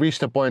kind of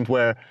reached a point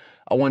where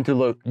I want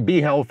to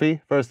be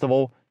healthy, first of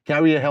all,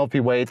 carry a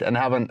healthy weight and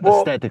have an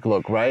aesthetic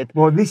look, right?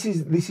 Well, this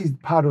is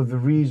part of the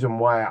reason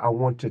why I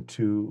wanted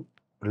to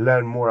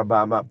learn more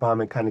about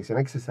biomechanics and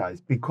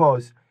exercise,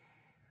 because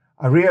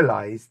I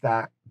realized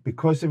that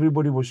because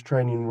everybody was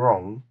training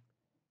wrong,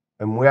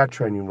 and we are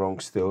training wrong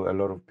still, a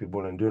lot of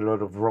people, and doing a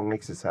lot of wrong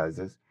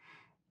exercises,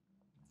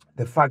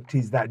 The fact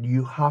is that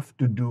you have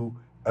to do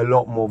a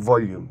lot more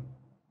volume,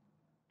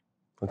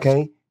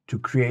 okay, to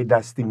create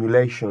that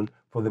stimulation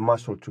for the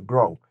muscle to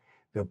grow.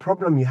 The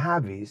problem you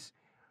have is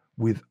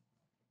with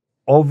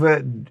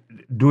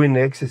doing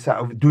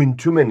exercise, doing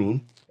too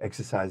many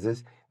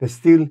exercises,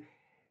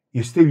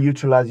 you're still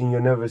utilizing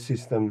your nervous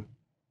system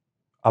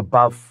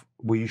above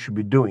what you should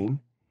be doing,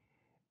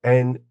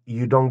 and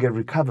you don't get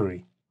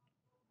recovery.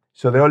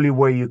 So the only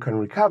way you can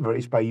recover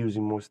is by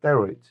using more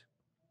steroids.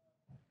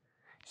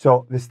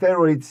 So the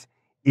steroids,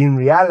 in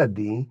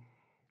reality,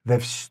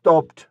 they've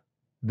stopped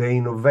the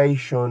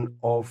innovation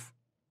of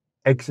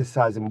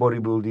exercise and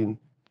bodybuilding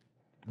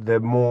the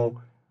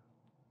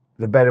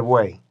better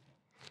way,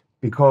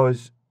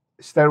 because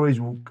steroids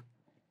will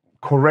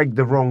correct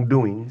the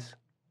wrongdoings,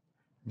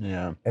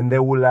 and they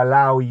will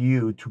allow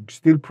you to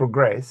still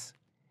progress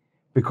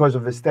because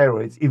of the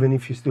steroids, even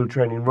if you're still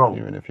training wrong.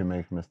 Even if you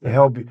make mistakes. They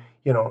help you,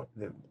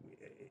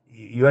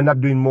 you end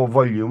up doing more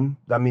volume.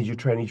 That means you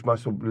train each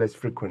muscle less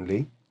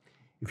frequently.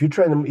 If you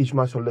train each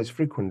muscle less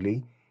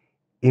frequently,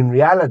 in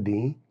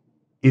reality,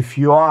 if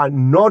you are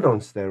not on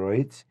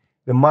steroids,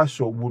 the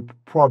muscle will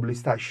probably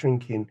start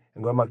shrinking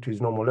and going back to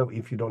its normal level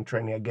if you don't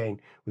train it again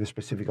with a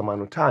specific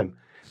amount of time.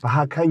 But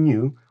how can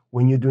you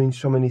when you're doing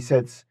so many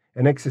sets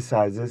and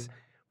exercises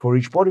for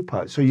each body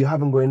part? So you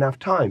haven't got enough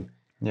time.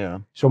 Yeah.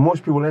 So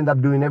most people end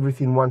up doing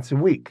everything once a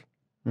week.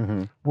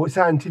 Mm-hmm. But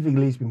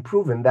scientifically, it's been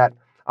proven that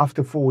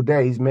after 4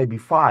 days, maybe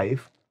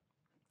 5,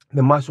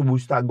 the muscle will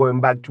start going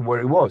back to where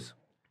it was.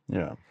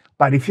 Yeah.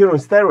 But if you're on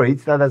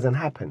steroids, that doesn't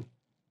happen.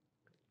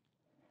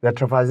 The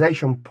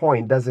atrophiization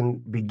point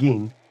doesn't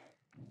begin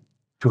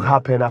to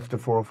happen after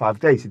 4 or 5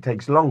 days. It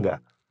takes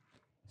longer.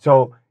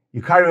 So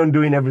you carry on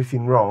doing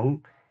everything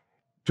wrong.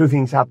 2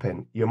 things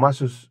happen. Your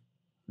muscles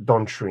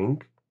don't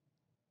shrink,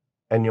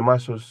 and your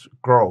muscles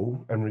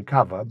grow and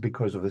recover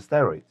because of the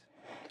steroids.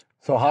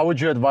 So how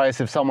would you advise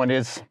if someone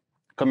is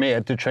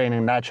committed to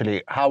training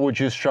naturally? How would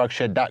you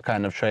structure that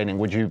kind of training?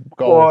 Would you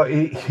go? Well,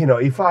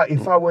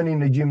 if I went in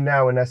the gym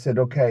now and I said,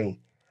 okay,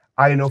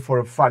 I know for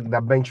a fact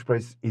that bench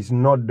press is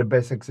not the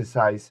best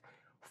exercise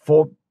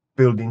for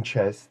building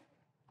chest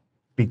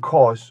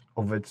because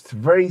of its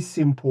very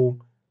simple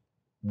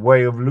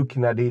way of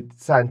looking at it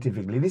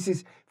scientifically. This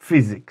is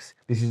physics.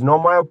 This is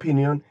not my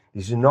opinion.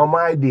 This is not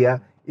my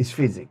idea. It's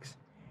physics.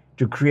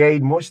 To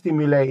create more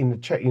stimuli in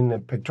the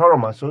pectoral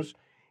muscles,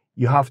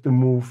 you have to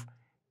move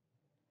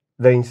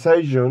the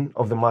insertion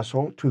of the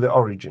muscle to the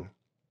origin.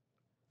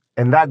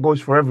 And that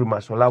goes for every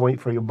muscle,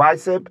 for your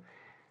bicep,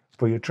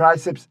 for your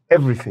triceps,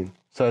 everything.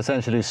 So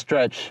essentially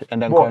stretch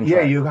and then contract.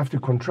 Yeah, you have to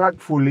contract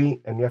fully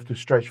and you have to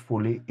stretch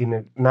fully in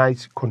a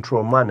nice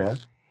controlled manner.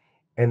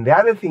 And the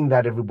other thing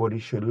that everybody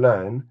should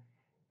learn,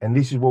 and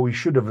this is what we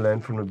should have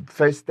learned from the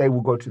first day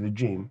we go to the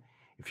gym,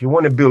 if you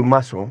want to build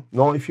muscle,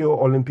 not if you're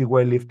Olympic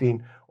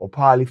weightlifting or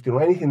powerlifting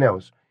or anything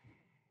else,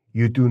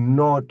 you do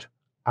not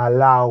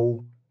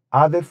allow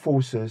other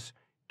forces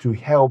to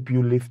help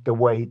you lift the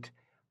weight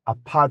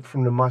apart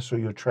from the muscle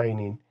you're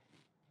training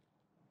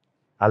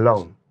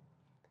alone.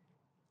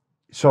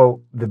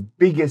 So the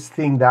biggest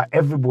thing that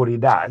everybody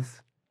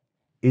does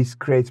is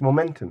creates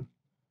momentum.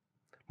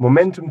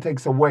 Momentum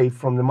takes away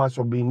from the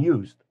muscle being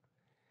used.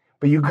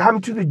 But you come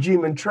to the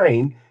gym and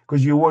train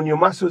because you want your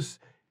muscles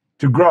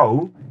to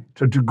grow.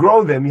 So to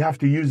grow them, you have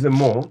to use them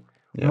more.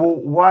 Yeah. Well,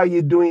 why are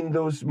you doing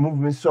those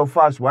movements so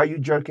fast? Why are you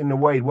jerking the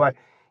weight? Why,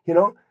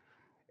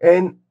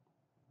 And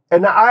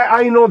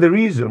I know the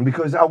reason,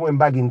 because I went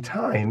back in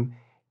time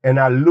and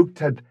I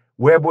looked at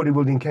where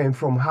bodybuilding came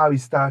from, how it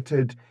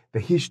started, the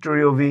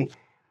history of it.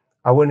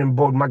 I went and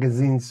bought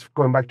magazines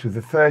going back to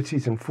the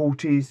 30s and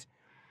 40s,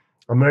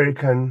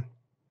 American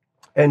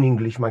and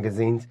English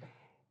magazines.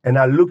 And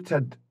I looked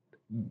at,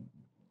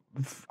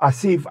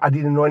 as if I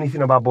didn't know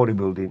anything about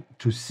bodybuilding,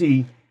 to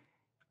see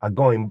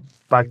going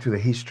back to the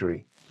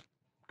history.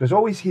 Because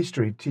always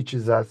history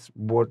teaches us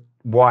where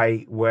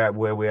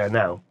we are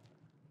now.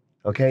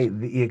 Okay,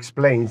 he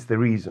explains the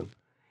reason.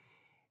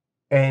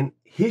 And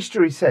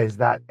history says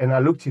that, and I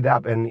looked it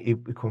up and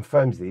it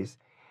confirms this,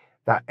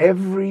 that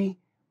every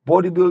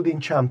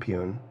bodybuilding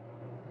champion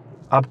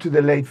up to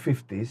the late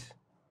 50s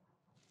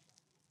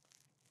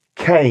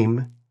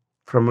came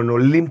from an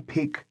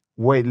Olympic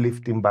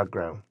weightlifting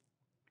background.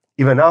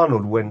 Even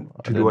Arnold went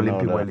to do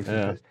Olympic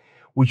weightlifting first,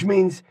 which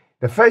means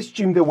the first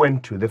gym they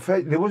went to,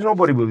 there was no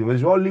bodybuilding, there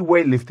was only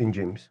weightlifting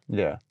gyms.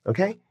 Yeah.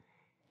 Okay?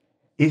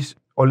 Is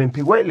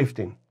Olympic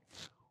weightlifting,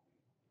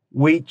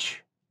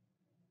 which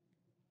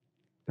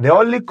the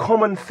only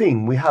common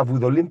thing we have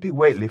with Olympic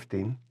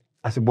weightlifting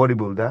as a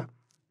bodybuilder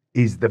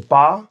is the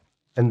bar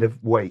and the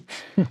weight.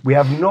 We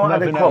have no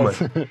other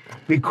common.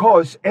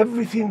 Because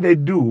everything they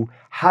do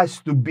has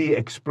to be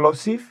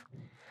explosive,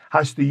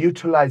 has to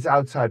utilize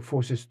outside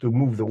forces to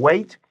move the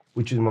weight,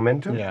 which is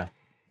momentum. Yeah.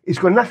 It's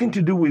got nothing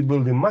to do with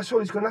building muscle.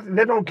 It's got nothing.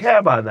 They don't care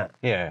about that.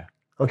 Yeah.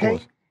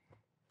 Okay?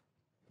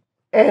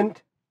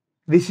 And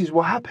this is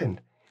what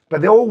happened.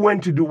 But they all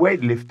went to do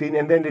weightlifting,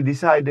 and then they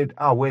decided,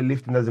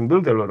 weightlifting doesn't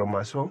build a lot of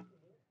muscle,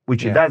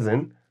 which it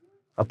doesn't,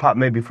 apart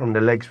maybe from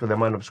the legs for the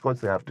amount of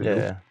squats they have to do.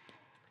 Yeah.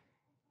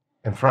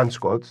 and front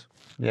squats.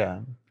 Yeah.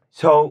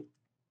 So,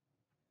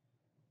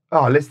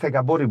 let's take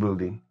up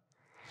bodybuilding.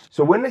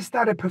 So when they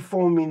started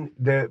performing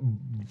the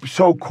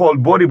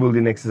so-called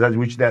bodybuilding exercise,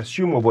 which they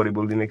assume are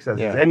bodybuilding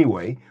exercises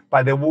anyway,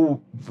 but they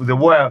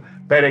were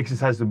better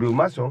exercise to build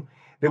muscle,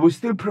 they were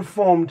still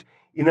performed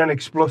in an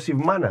explosive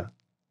manner.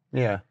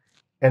 Yeah.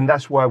 And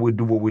that's why we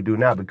do what we do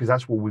now, because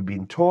that's what we've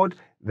been taught.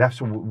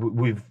 That's what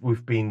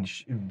we've been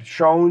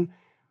shown,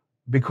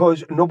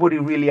 because nobody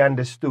really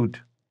understood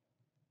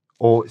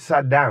or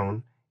sat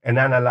down and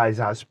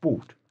analyzed our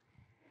sport.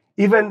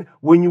 Even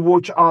when you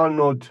watch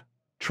Arnold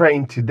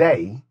train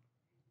today,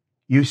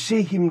 you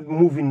see him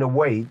moving the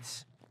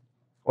weights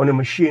on a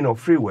machine or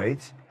free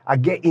weights,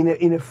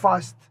 in a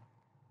fast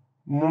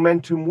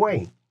momentum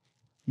way,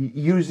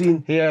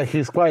 using. Yeah,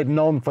 he's quite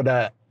known for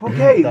that.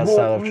 Okay, that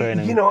style of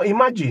training. You know,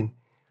 imagine,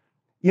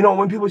 you know,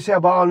 when people say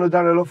about Arnold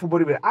done a lot for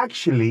bodybuilding,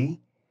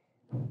 actually,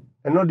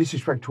 and no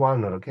disrespect to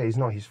Arnold, okay, it's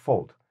not his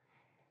fault.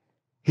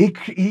 He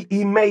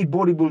made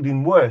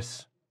bodybuilding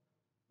worse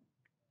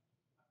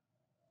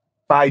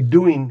by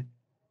doing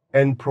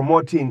and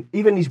promoting,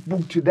 even his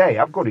book today.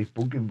 I've got his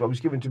book, it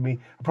was given to me.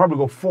 I probably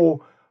got 4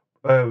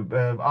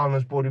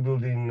 Arnold's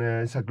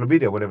bodybuilding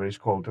encyclopedia, whatever it's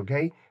called,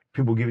 okay?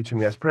 People give it to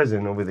me as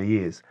present over the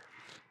years.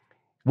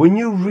 When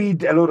you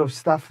read a lot of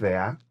stuff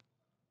there,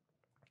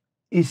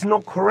 it's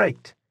not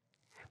correct.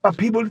 But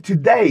people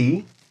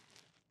today,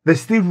 they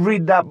still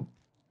read that.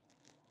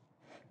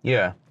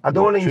 Yeah. I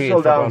don't want to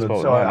insult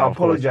Arnold, so I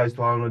apologize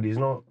to Arnold. He's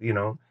not, you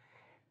know.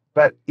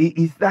 But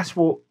that's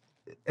what,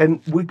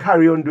 and we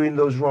carry on doing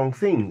those wrong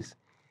things.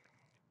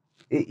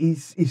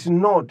 It's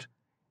not,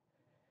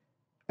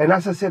 and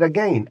as I said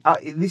again,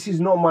 this is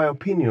not my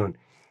opinion.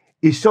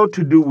 It's all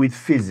to do with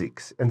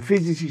physics, and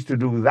physics is to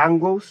do with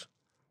angles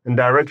and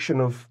direction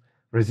of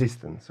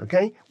resistance,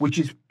 okay? Which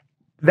is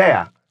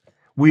there.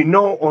 We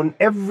know on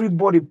every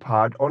body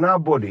part, on our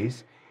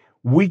bodies,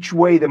 which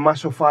way the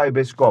muscle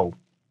fibers go.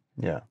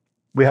 Yeah.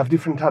 We have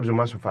different types of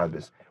muscle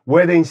fibers.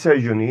 Where the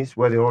insertion is,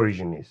 where the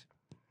origin is.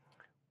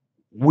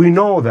 We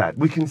know that.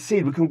 We can see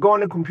it. We can go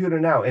on a computer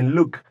now and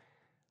look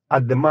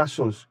at the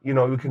muscles. You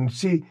know, we can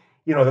see,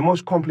 you know, the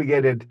most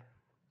complicated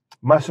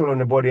muscle on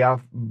the body,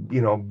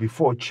 you know,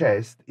 before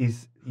chest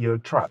is your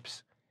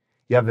traps.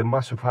 You have the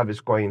muscle fibers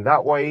going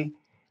that way,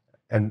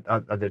 and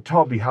at the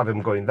top, you have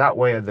them going that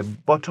way at the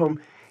bottom.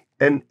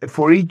 And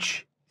for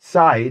each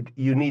side,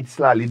 you need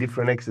slightly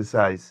different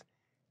exercise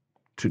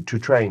to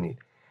train it.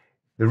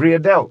 The rear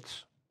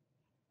delts,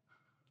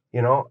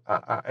 you know,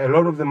 a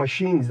lot of the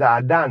machines that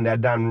are done, they're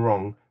done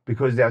wrong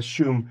because they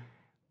assume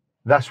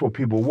that's what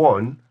people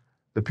want.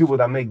 The people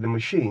that make the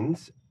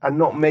machines are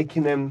not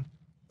making them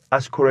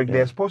as correctly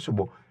as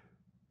possible.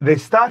 They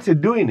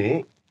started doing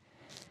it,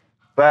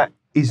 but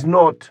it's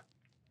not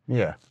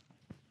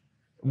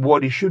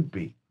what it should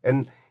be.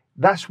 And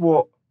that's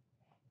what,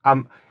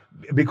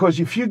 because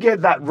if you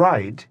get that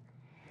right,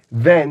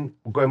 then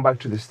going back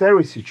to the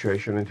steroid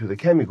situation and to the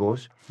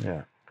chemicals,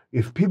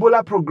 if people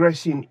are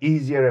progressing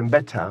easier and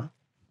better,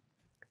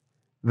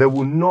 they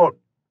will not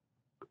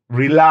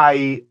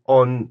rely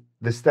on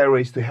the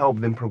steroids to help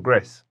them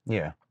progress.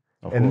 Yeah.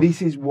 And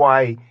this is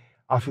why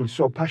I feel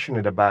so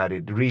passionate about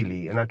it,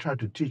 really. And I try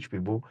to teach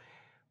people,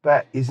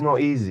 but it's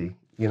not easy.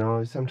 You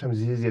know,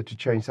 sometimes it's easier to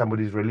change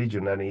somebody's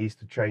religion than it is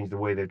to change the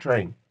way they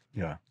train.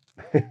 Yeah.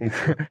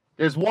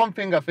 There's one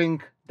thing I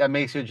think that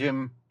makes your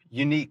gym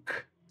unique,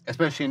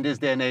 especially in this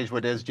day and age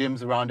where there's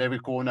gyms around every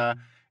corner.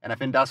 And I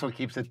think that's what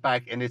keeps it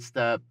back, and it's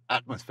the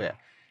atmosphere.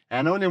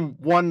 And only in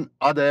one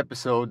other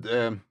episode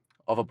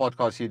of a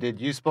podcast you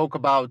did, you spoke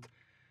about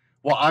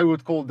what I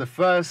would call the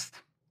first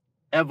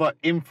ever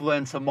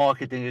influencer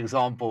marketing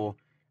example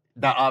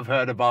that I've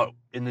heard about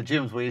in the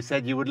gyms, where you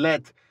said you would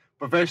let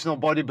professional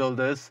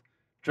bodybuilders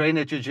train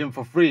at your gym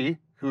for free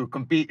who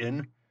compete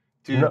in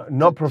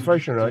not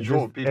professional, to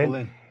draw people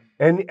in.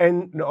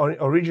 And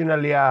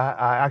originally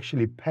I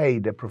actually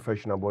paid a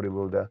professional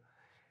bodybuilder.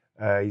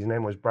 His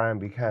name was Brian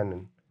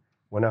Buchanan.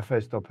 When I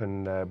first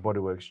opened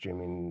Bodyworks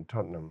Gym in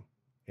Tottenham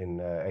in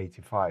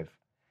 '85,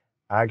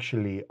 I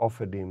actually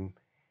offered him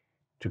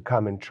to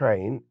come and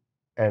train,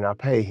 and I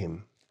pay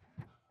him.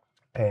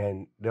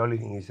 And the only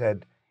thing he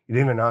said, he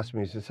didn't even ask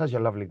me, he's such a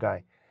lovely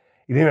guy.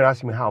 He didn't even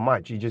ask me how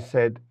much. He just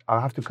said,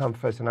 I'll have to come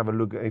first and have a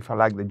look if I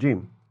like the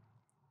gym.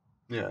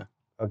 Yeah.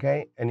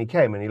 Okay? And he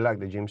came and he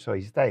liked the gym, so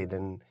he stayed,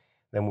 and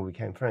then we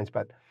became friends.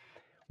 But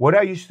what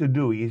I used to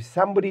do, if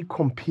somebody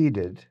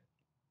competed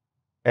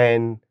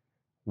and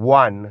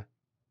won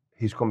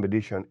his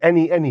competition,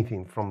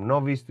 anything from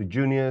novice to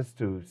juniors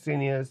to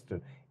seniors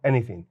to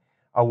anything,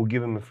 I would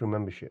give him a free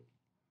membership.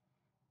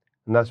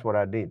 And that's what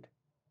I did.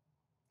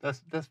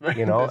 That's very,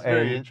 you know, that's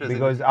very interesting.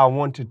 Because I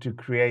wanted to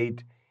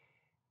create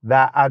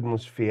that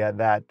atmosphere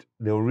that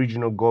the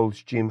original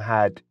Gold's Gym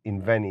had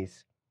in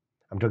Venice.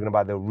 I'm talking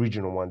about the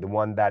original one, the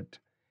one that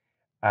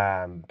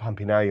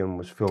Pumping Iron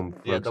was filmed.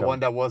 Yeah, the one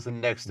that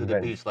wasn't next to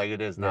the beach like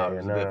it is now. It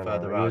was a bit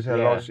further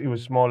out. It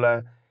was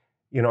smaller,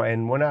 you know.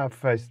 And when I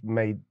first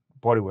made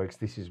Bodyworks,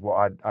 this is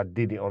what I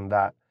did it on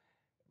that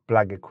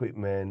black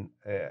equipment.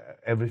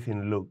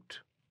 Everything looked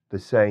the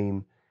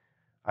same.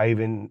 I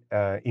even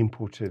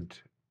imported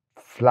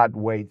flat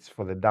weights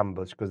for the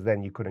dumbbells because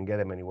then you couldn't get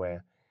them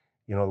anywhere.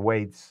 You know, the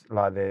weights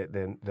like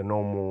the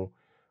normal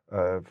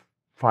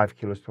 5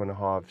 kilos,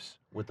 2.5s.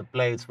 With the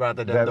plates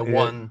rather than the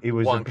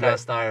one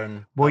cast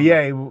iron. Well,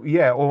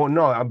 yeah. Or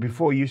no,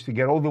 before you used to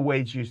get all the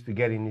weights you used to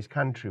get in this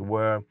country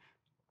were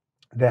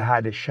they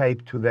had a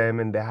shape to them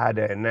and they had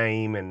a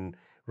name and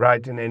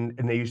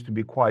and they used to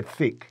be quite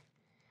thick.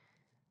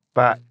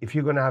 But if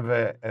you're going to have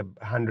a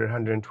 100,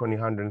 120,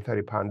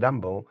 130 pound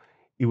dumbbell,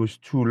 it was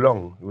too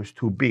long, it was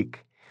too big.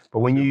 But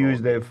when you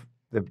use the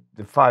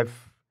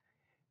 5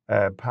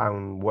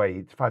 pound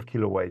weight, 5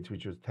 kilo weights,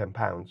 which was 10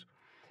 pounds,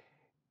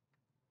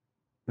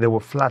 they were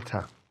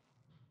flatter.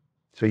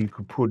 So you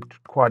could put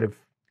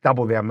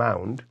double the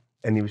amount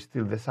and it was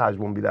still the size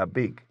won't be that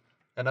big.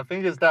 And I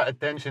think it's that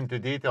attention to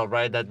detail,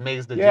 right, that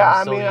makes the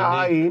gym so unique.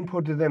 I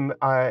imported them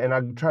and I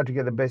tried to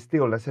get the best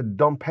deal. I said,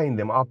 don't paint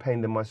them, I'll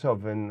paint them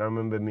myself. And I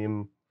remember me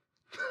and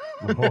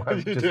my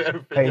wife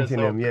just painting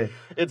them, yeah.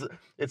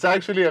 It's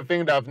actually a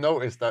thing that I've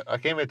noticed. That I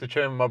came here to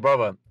train with my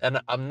brother,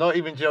 and I'm not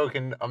even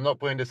joking, I'm not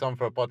putting this on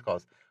for a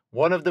podcast.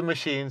 One of the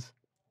machines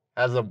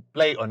has a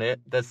plate on it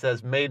that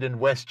says made in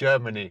West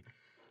Germany.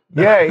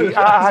 Yeah,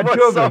 I had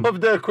two of them. Some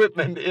of the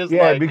equipment is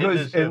like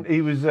because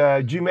it was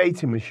Gym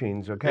 80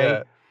 machines, okay?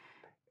 Yeah.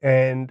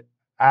 And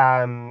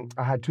I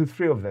had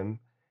 3 of them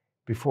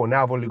before.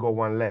 Now I've only got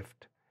one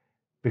left.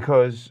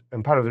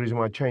 And part of the reason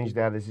why I changed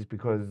the others is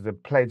because the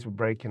plates were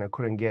breaking. I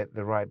couldn't get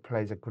the right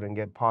plates. I couldn't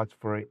get parts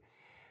for it.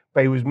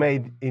 But it was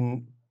made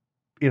in,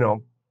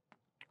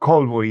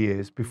 Cold War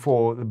years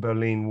before the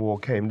Berlin Wall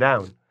came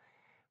down.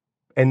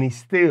 And it's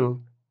still,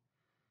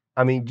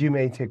 Gym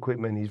 80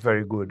 equipment is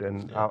very good.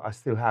 And I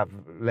still have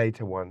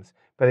later ones.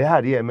 But they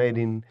had, made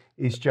in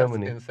East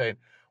Germany. That's insane.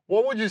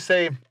 What would you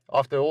say,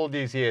 after all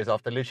these years,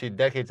 after literally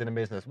decades in the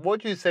business,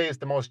 what would you say is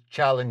the most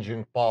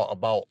challenging part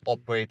about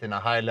operating a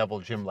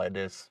high-level gym like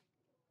this?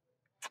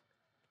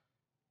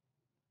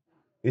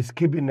 It's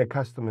keeping the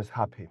customers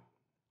happy.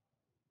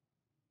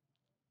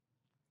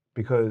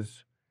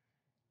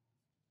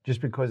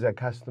 Just because they're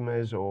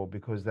customers or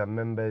because they're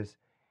members,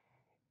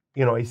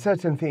 it's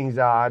certain things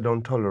that I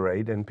don't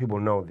tolerate, and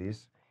people know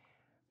this.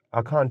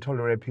 I can't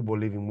tolerate people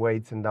leaving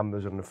weights and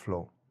dumbbells on the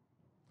floor,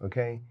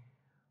 okay?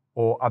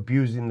 Or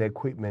abusing the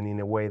equipment in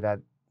a way that,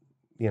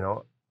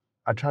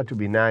 I try to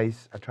be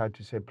nice. I try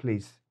to say,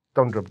 please,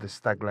 don't drop the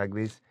stack like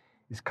this.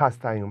 It's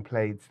cast iron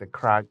plates, they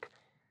crack,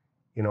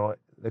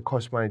 they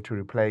cost money to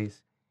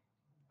replace.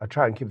 I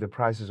try and keep the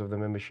prices of the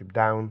membership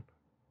down.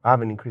 I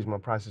haven't increased my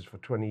prices for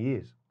 20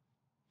 years.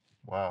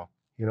 Wow.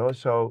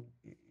 So...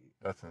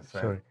 That's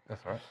insane. Sorry.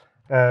 That's all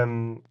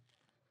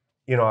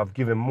right. I've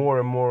given more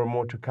and more and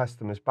more to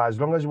customers. But as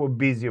long as we're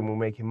busy and we're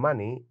making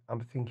money, I'm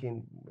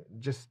thinking,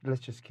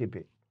 let's just keep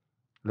it.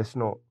 Let's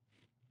not.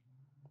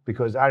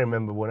 Because I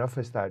remember when I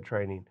first started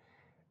training,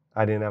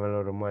 I didn't have a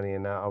lot of money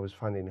and I was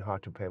finding it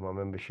hard to pay my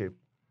membership,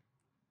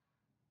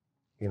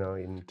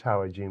 in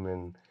Tower Gym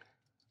and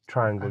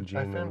Triangle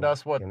Gym. I think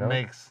that's what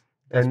makes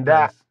this and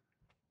place.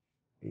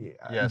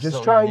 Just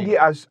so try unique.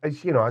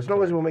 And get, as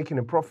long as we're making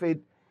a profit,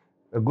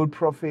 a good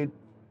profit,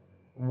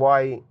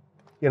 why,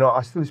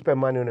 I still spend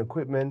money on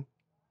equipment,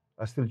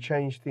 I still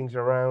change things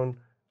around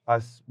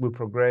as we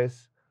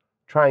progress,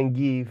 try and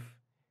give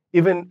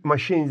even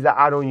machines that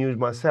I don't use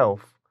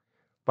myself,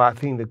 but I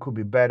think they could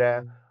be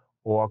better,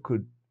 or I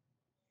could,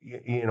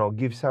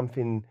 give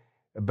something,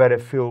 a better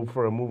feel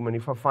for a movement.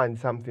 If I find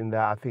something that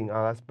I think,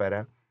 oh, that's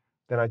better,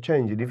 then I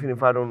change it, even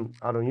if I don't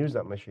use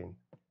that machine.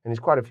 And there's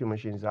quite a few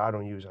machines that I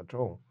don't use at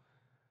all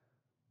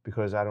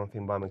because I don't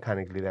think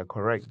biomechanically they're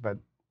correct, but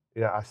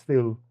I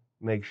still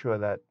make sure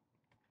that.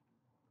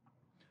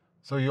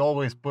 So you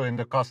always put in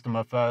the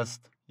customer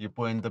first, you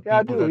put in the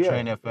people that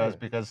train there first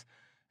because,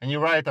 and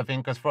you're right, I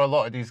think, because for a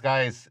lot of these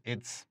guys,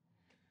 it's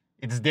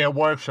their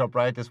workshop,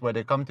 right? It's where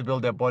they come to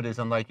build their bodies,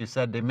 and like you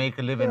said, they make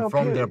a living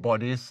from their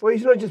bodies. Well,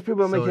 it's not just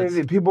people making a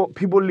living.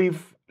 People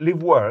leave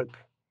work.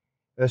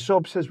 They're so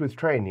obsessed with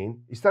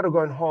training. Instead of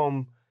going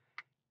home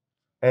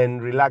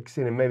and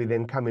relaxing and maybe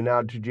then coming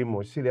out to gym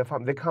or see their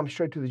family, they come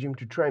straight to the gym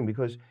to train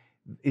because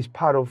it's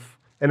part of.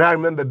 And I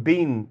remember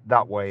being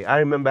that way. I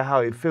remember how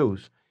it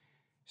feels.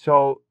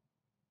 So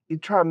you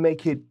try and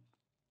make it,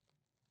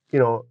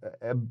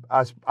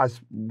 as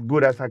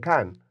good as I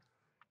can.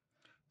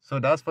 So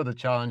that's for the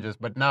challenges.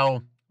 But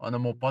now, on a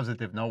more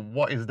positive note,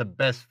 what is the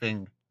best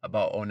thing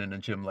about owning a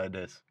gym like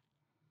this?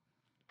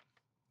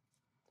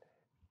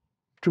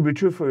 To be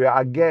truthful,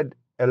 I get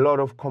a lot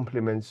of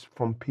compliments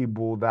from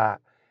people that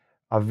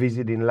are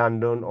visiting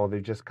London or they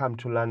just come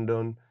to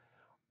London,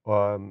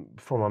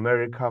 from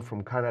America,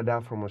 from Canada,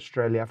 from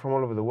Australia, from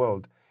all over the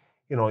world.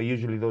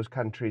 Usually those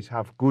countries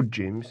have good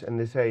gyms and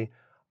they say,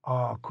 oh,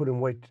 I couldn't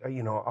wait,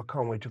 I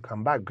can't wait to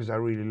come back because I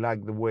really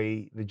like the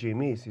way the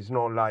gym is. It's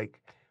not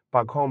like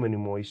back home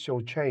anymore. It's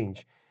so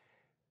changed.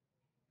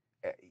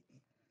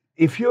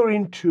 If you're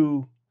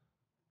into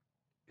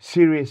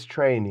serious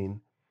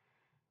training,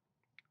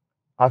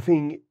 I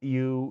think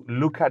you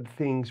look at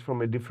things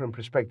from a different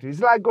perspective. It's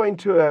like going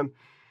to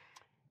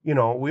you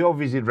know, we all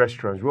visit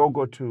restaurants. We all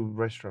go to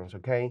restaurants,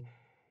 okay?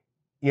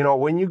 You know,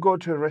 when you go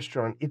to a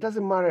restaurant, it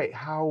doesn't matter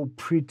how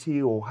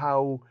pretty or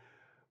how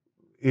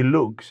it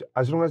looks,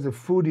 as long as the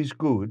food is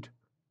good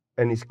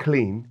and it's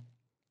clean,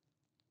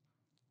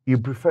 you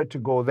prefer to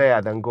go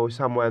there than go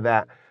somewhere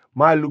that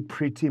might look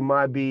pretty,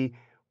 might be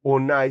all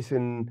nice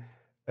and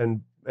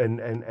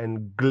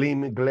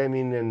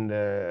gleaming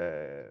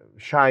and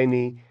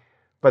shiny,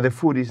 but the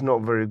food is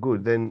not very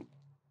good. Then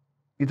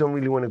you don't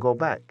really want to go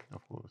back.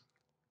 Of course.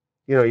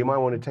 You know, you might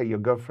want to take your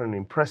girlfriend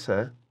and impress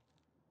her,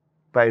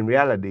 but in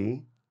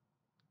reality,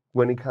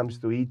 when it comes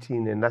to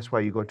eating, and that's why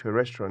you go to a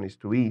restaurant is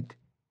to eat,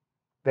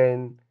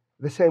 then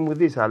the same with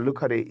this. I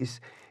look at it, it's,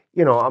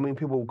 you know, I mean,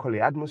 people will call it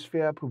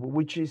atmosphere,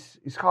 which is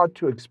it's hard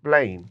to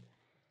explain.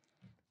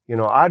 You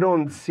know, I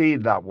don't see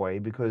it that way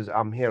because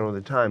I'm here all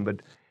the time,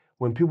 but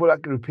when people are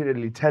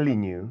repeatedly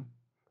telling you,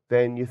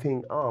 then you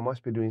think, oh, I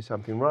must be doing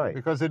something right.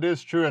 Because it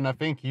is true, and I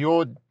think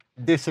your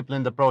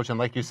disciplined approach, and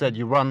like you said,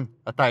 you run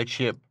a tight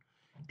ship,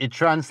 it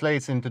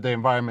translates into the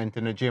environment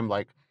in the gym.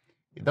 Like,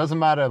 it doesn't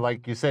matter,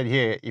 like you said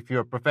here, if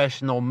you're a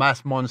professional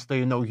mass monster,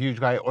 you know, huge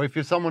guy, or if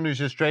you're someone who's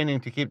just training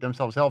to keep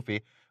themselves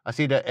healthy. I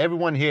see that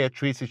everyone here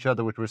treats each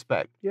other with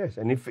respect. Yes,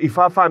 and if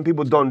I find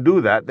people don't do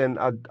that, then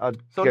I'd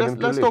so get them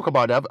to let's leave. talk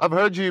about it. I've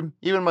heard you,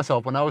 even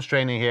myself, when I was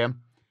training here,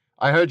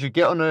 I heard you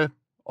get on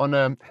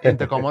a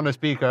intercom, on a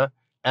speaker,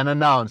 and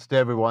announce to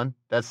everyone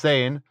that's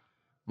saying,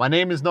 my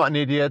name is not an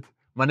idiot,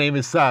 my name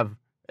is Sav,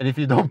 and if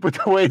you don't put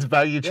the weights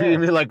back, you're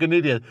treating me like an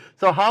idiot.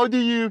 So how do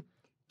you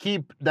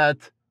keep that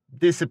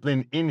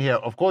discipline in here?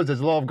 Of course,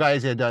 there's a lot of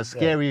guys here that are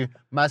scary,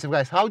 massive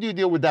guys. How do you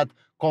deal with that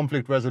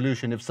conflict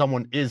resolution if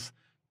someone is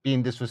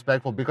being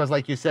disrespectful? Because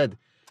like you said,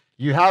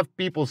 you have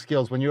people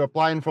skills. When you're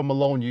applying from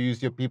alone, you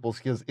use your people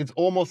skills. It's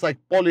almost like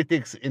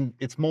politics in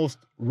its most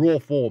raw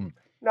form.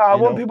 No, I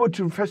want people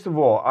to, first of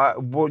all,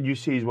 what you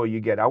see is what you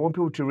get. I want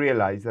people to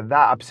realize that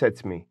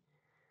upsets me.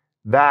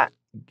 That,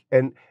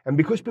 and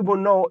because people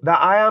know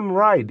that I am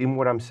right in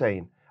what I'm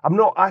saying. I'm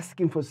not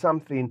asking for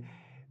something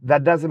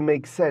that doesn't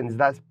make sense,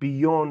 that's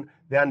beyond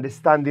the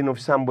understanding of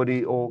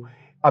somebody, or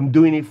I'm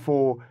doing it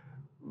for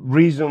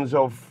reasons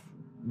of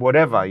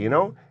whatever, you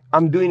know?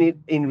 I'm doing it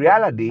in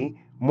reality,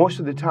 most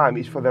of the time,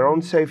 it's for their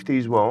own safety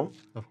as well.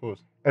 Of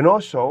course. And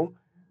also,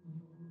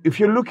 if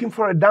you're looking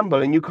for a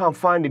dumbbell and you can't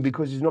find it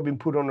because it's not been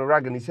put on a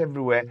rag and it's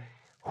everywhere,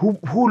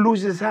 who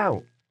loses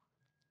out?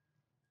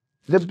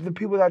 The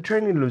people that are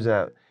training lose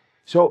out.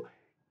 So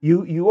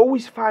you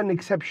always find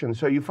exceptions.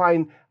 So you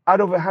find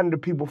out of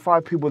 100 people,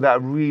 5 people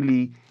that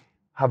really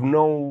have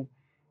no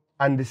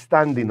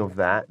understanding of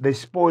that. They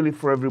spoil it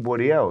for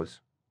everybody else.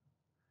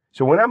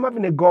 So when I'm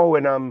having a go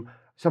and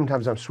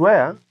sometimes I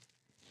swear,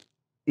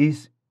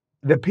 is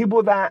the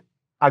people that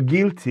are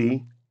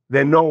guilty,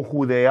 they know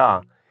who they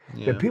are.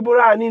 Yeah. The people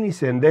that are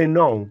innocent, they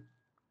know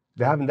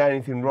they haven't done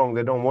anything wrong.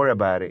 They don't worry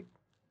about it.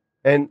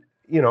 And,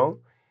 you know,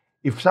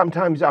 if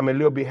sometimes I'm a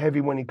little bit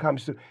heavy when it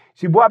comes to...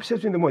 See, what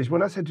upsets me the most is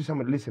when I said to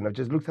someone, listen, I've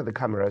just looked at the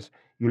cameras,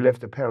 you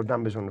left a pair of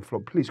dumbbells on the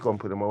floor, please go and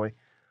put them away.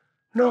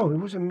 No, it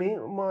wasn't me.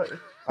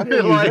 I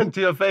didn't lying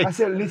to your face. I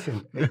said,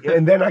 listen,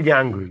 and then I get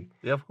angry.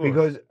 Yeah, of course.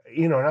 Because,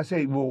 you know, and I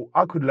say, well,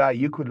 I could lie,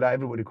 you could lie,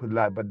 everybody could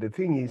lie, but the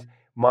thing is,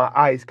 my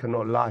eyes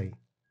cannot lie.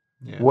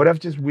 Yeah. What I've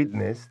just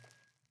witnessed,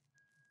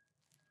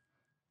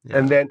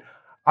 and then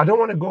I don't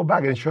want to go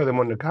back and show them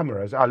on the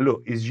cameras,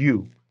 look, it's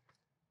you.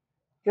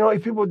 You know,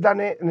 if people done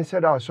it and they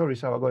said, oh, sorry,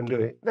 so I'll go and do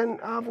it, then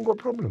I haven't got a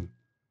problem.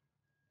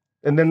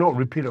 And they're not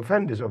repeat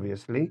offenders,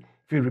 obviously.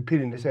 If you're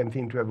repeating the same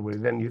thing to everybody,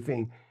 then you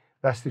think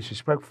that's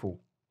disrespectful.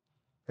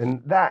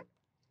 And that,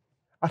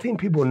 I think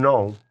people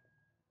know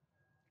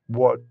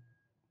what,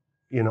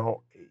 you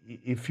know,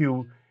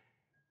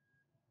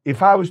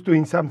 if I was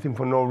doing something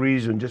for no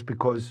reason, just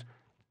because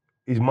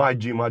it's my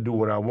gym, I do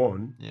what I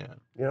want, you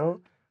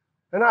know?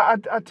 And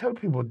I tell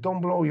people,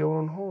 don't blow your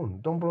own horn.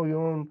 Don't blow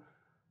your own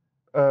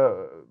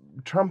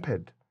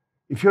trumpet.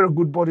 If you're a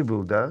good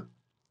bodybuilder,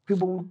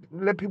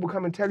 let people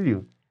come and tell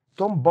you.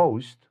 Don't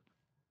boast.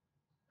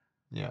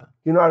 Yeah.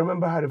 You know, I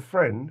remember I had a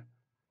friend,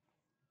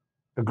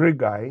 a Greek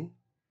guy,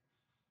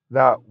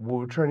 that we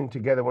were training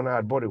together when I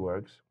had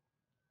Bodyworks.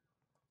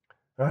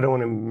 I don't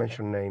want to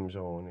mention names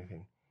or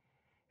anything.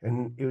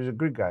 And he was a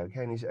Greek guy,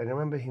 okay? And I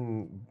remember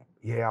him,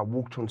 I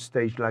walked on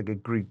stage like a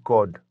Greek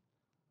god.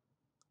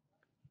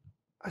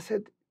 I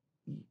said,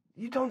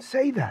 you don't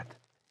say that.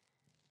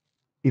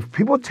 If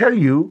people tell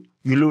you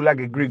you look like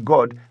a Greek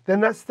god,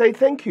 then say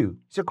thank you.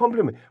 It's a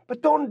compliment.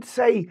 But don't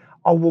say,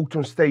 I walked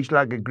on stage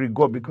like a Greek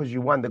god because you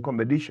won the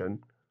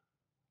competition.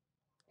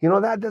 You know,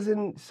 that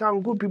doesn't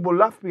sound good. People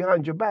laugh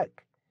behind your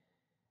back.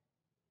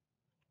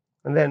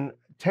 And then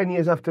 10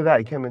 years after that,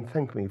 he came and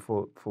thanked me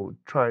for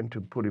trying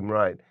to put him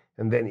right.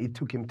 And then it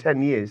took him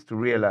 10 years to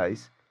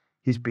realize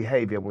his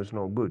behavior was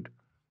no good.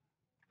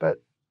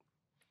 But...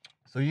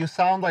 So you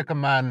sound like a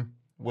man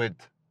with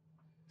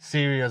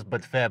serious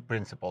but fair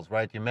principles,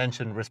 right? You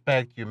mentioned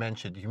respect, you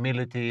mentioned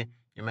humility,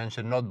 you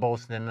mentioned not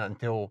boasting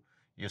until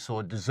you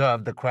sort of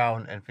deserve the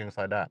crown and things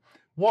like that.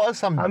 What are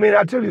some... I mean,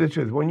 I'll tell you the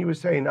truth. When you were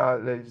saying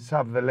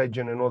Sav the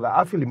legend and all that,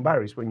 I feel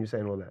embarrassed when you're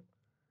saying all that.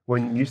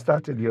 when you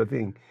started your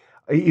thing.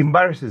 It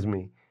embarrasses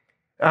me.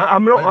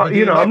 I'm not, But do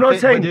you I'm not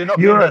think, saying but do you not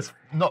think you're. that's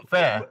not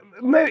fair?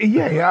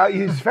 Yeah,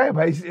 it's fair,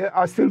 but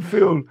I still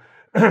feel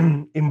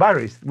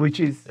embarrassed, which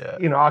is,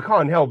 Yeah. I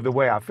can't help the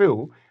way I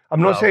feel.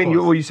 I'm not Well, of saying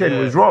course. what you said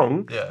was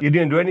wrong. Yeah. You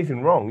didn't do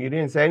anything wrong. You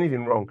didn't say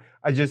anything wrong.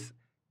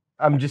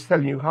 I'm just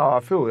telling you how I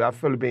feel. I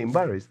feel a bit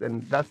embarrassed,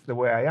 and that's the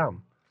way I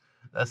am.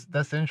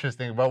 That's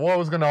interesting. But what I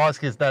was going to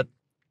ask is that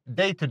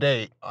day to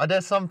day, are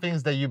there some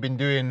things that you've been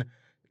doing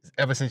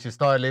ever since you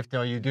started lifting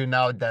or you do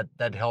now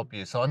that help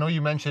you? So I know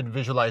you mentioned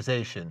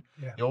visualization.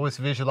 Yeah. You're always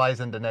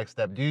visualizing the next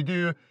step. Do you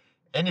do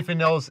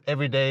anything else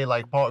every day,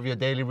 like part of your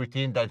daily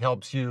routine that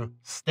helps you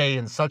stay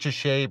in such a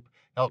shape,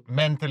 help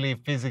mentally,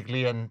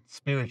 physically, and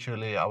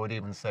spiritually, I would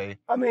even say?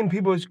 I mean,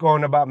 people's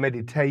going about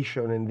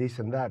meditation and this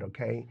and that,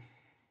 okay?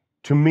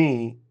 To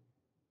me,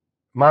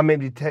 my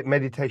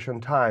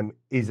meditation time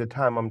is the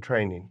time I'm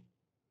training.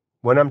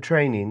 When I'm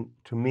training,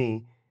 to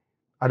me,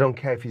 I don't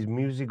care if it's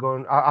music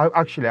on.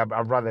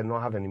 I'd rather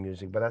not have any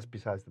music, but that's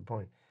besides the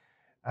point.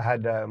 I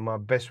had my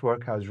best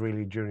workouts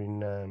really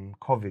during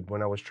COVID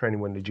when I was training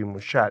when the gym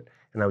was shut,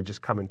 and I would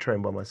just come and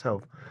train by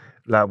myself,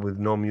 like with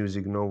no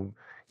music, no,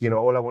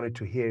 all I wanted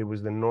to hear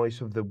was the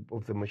noise of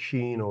the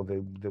machine or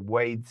the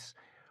weights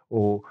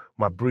or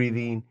my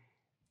breathing.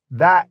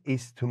 That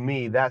is, to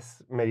me,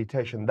 that's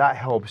meditation. That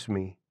helps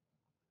me.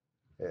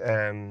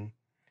 And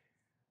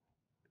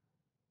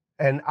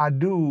I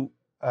do.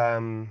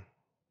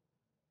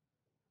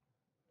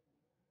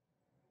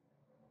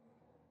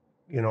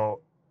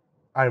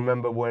 I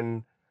remember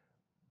when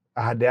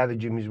I had the other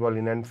gym as well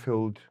in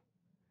Enfield,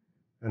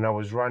 and I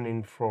was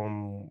running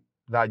from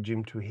that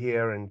gym to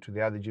here and to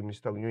the other gym in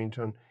Stoke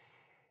Newington,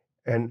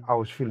 and I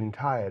was feeling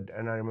tired.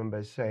 And I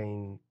remember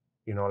saying,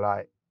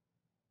 like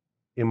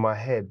in my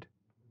head,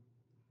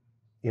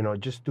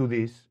 just do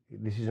this.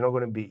 This is not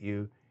going to beat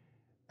you.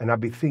 And I'd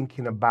be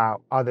thinking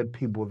about other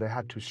people that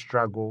had to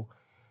struggle,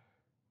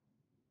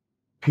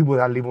 people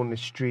that live on the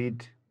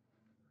street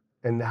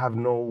and they have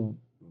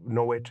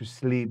nowhere to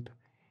sleep.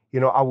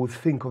 I would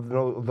think of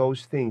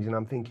those things, and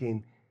I'm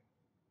thinking,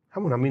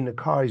 come on, I'm in the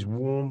car, it's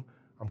warm,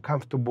 I'm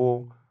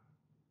comfortable,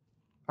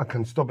 I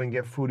can stop and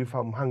get food if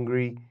I'm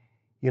hungry.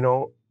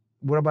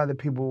 What about the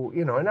people,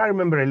 and I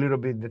remember a little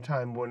bit the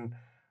time when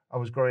I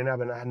was growing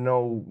up and I had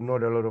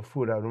not a lot of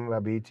food. I remember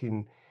I'd be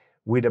eating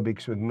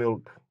Weetabix with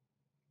milk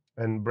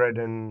and bread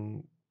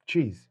and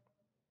cheese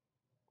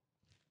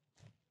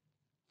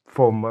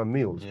for my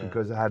meals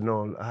because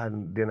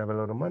didn't have a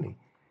lot of money.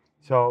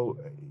 So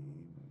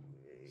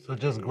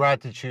just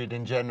gratitude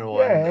in general.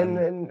 yeah,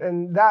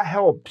 and that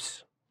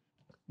helps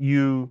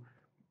you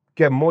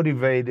get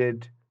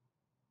motivated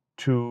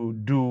to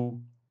do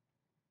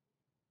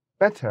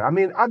better. I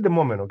mean, at the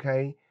moment,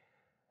 okay,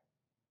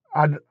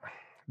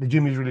 the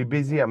gym is really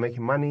busy. I'm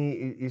making money.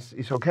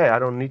 It's okay. I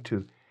don't need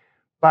to.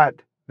 But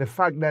the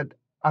fact that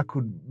I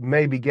could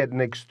maybe get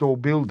next door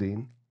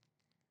building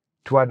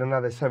to add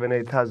another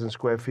 8,000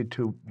 square feet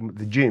to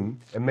the gym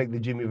and make the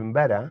gym even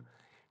better,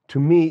 to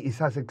me, it's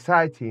as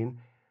exciting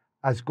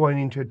as going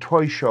into a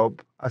toy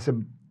shop as a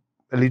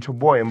little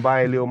boy and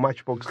buy a little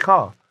Matchbox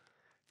car.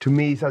 To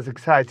me, it's as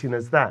exciting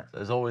as that.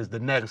 There's always the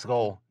next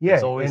goal. Yeah,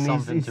 There's always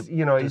and something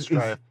to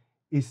strive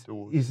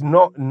towards. It's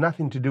not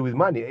nothing to do with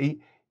money.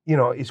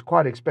 It's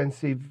quite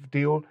expensive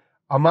deal.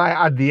 I might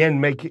at the end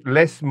make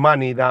less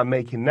money than I'm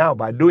making now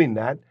by doing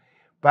that,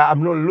 but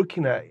I'm not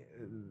looking at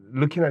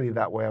it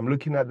that way. I'm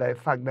looking at the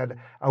fact that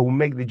I will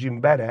make the gym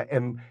better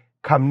and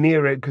come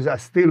near it because I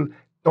still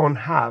don't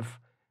have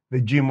the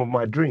gym of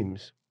my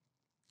dreams.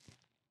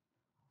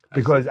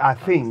 Because I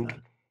think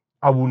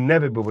I will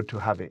never be able to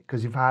have it.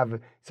 Because if I have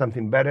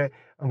something better,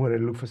 I'm going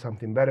to look for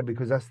something better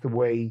because that's the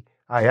way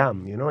I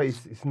am.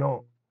 It's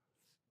not.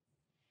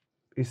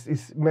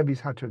 It's maybe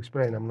it's hard to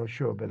explain. I'm not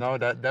sure, but no,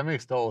 that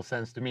makes total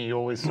sense to me. You're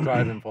always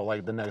striving for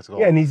like the next goal.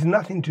 Yeah, and it's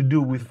nothing to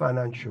do with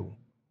financial.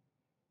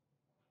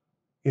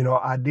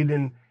 I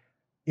didn't.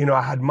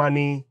 I had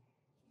money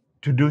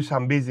to do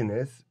some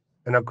business,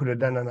 and I could have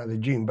done another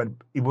gym, but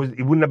it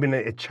wouldn't have been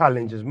a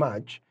challenge as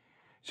much.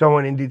 So I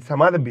went and did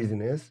some other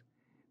business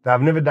that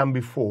I've never done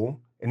before,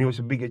 and it was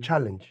a bigger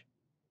challenge.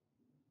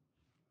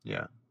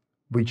 Yeah.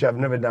 Which I've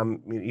never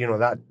done,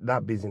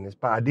 that business,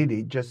 but I did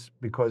it just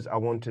because I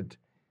wanted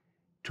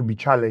to be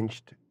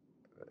challenged,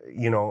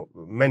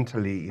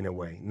 mentally in a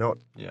way,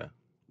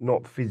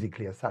 not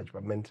physically as such,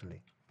 but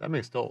mentally. That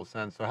makes total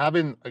sense. So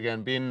having,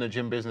 again, been in the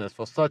gym business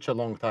for such a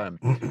long time,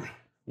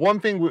 one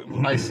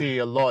thing I see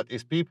a lot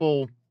is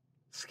people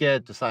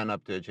scared to sign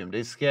up to a gym.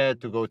 They're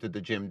scared to go to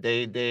the gym.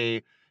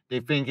 They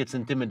think it's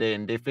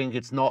intimidating. They think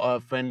it's not a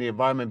friendly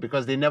environment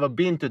because they've never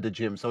been to the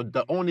gym. So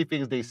the only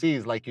things they see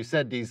is, like you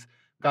said, these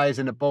guys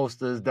in the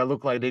posters that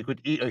look like they could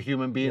eat a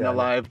human being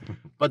alive.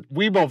 But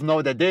we both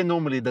know that they're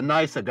normally the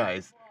nicer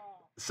guys.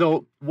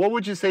 So what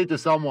would you say to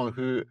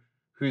someone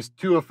who's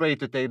too afraid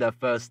to take that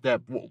first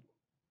step,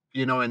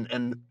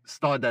 and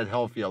start that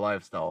healthier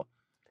lifestyle?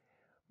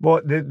 Well,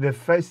 the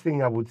first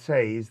thing I would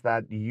say is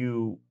that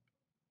you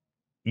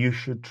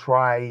should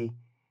try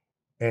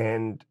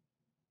and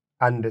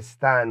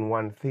understand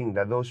one thing,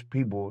 that those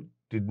people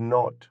did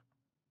not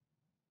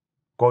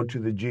go to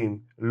the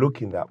gym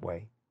looking that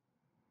way.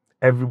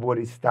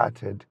 Everybody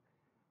started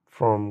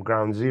from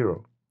ground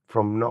zero,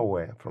 from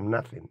nowhere, from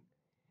nothing.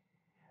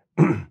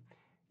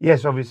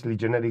 Yes, obviously,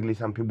 genetically,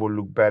 some people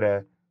look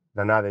better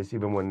than others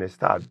even when they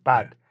start.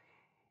 But,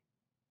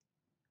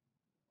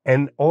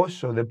 and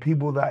also the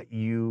people that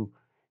you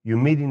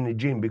meet in the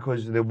gym,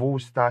 because they've all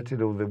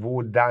started or they've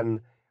all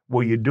done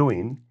what you're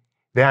doing,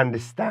 they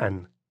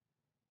understand.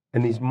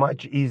 And it's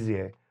much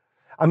easier.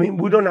 I mean,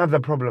 we don't have the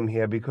problem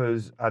here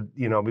because,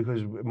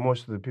 because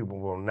most of the people,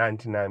 well,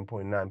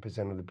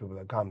 99.9% of the people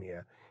that come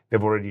here,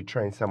 they've already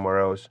trained somewhere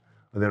else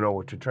or they know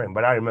what to train.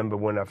 But I remember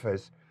when I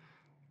first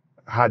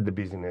had the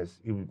business,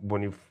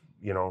 when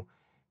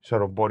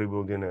sort of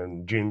bodybuilding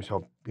and gyms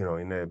of,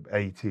 in the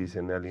 80s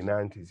and early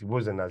 90s, it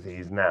wasn't as it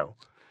is now.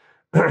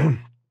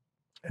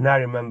 And I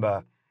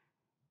remember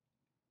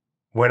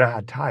when I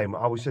had time,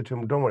 I would say to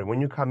him, don't worry,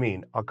 when you come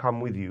in, I'll come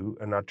with you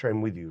and I'll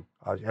train with you.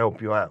 I'll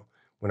help you out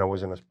when I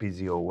wasn't as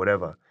busy or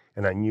whatever.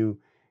 And I knew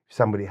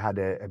somebody had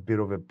a bit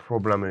of a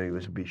problem and he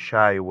was a bit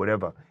shy or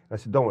whatever. I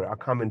said, don't worry, I'll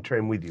come and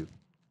train with you.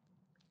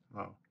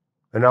 Wow.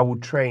 And I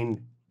would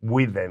train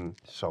with them,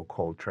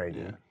 so-called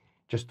training,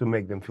 just to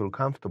make them feel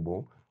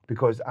comfortable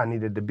because I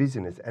needed the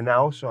business. And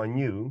I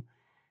knew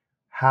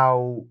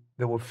how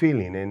they were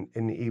feeling and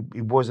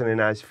it wasn't a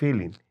nice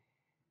feeling.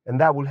 And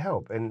that will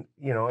help. And,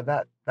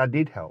 that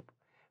did help.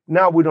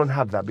 Now we don't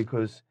have that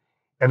because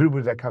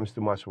everybody that comes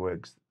to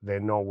Muscleworks, they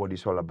know what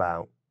it's all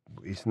about.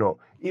 We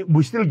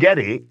still get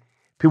it.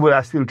 People that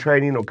are still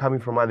training or coming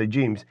from other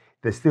gyms,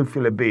 they still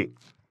feel a bit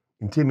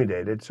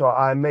intimidated. So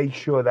I make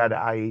sure that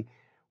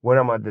when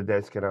I'm at the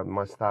desk and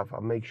my staff, I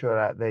make sure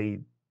that they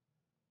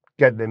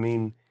get them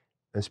in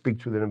and speak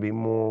to them a bit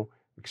more,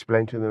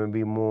 explain to them a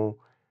bit more,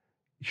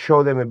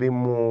 show them a bit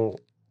more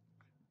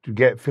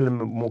to feel them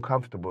more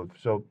comfortable.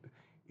 So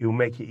it will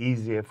make it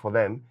easier for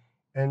them.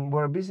 And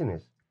we're a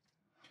business,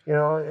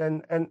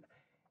 and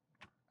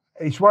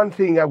it's one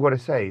thing I've got to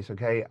say is,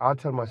 okay, I'll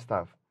tell my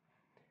staff,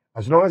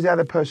 as long as the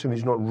other person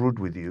is not rude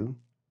with you,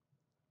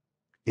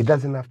 it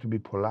doesn't have to be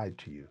polite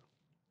to you.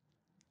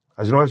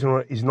 As long as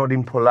it's not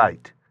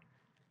impolite.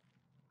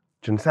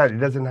 Do you understand? It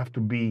doesn't have to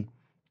be,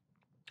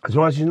 as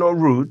long as it's not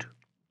rude,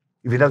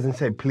 if it doesn't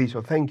say please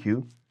or thank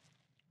you,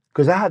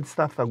 because I had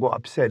staff that got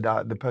upset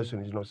that the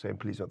person is not saying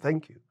please or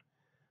thank you.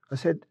 I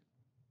said,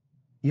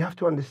 you have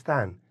to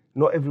understand,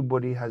 not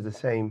everybody has the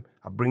same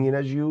upbringing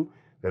as you.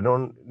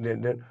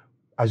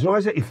 As long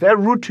as, if they're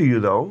rude to you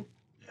though,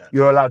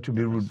 you're allowed to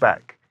be rude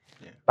back.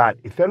 Yeah. But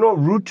if they're not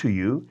rude to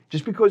you,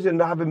 just because they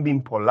haven't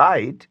been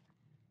polite,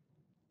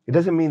 it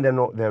doesn't mean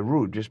they're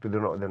rude just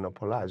because they're not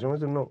polite. As long as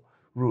they're not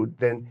rude,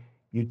 then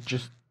you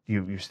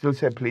still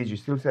say please, you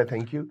still say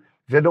thank you.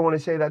 If they don't want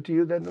to say that to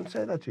you, then don't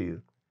say that to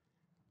you.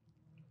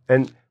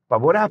 But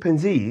what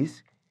happens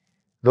is,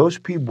 those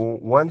people,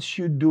 once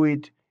you do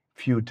it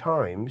few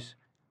times,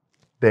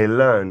 they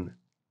learn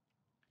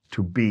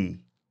to be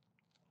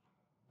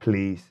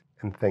please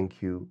and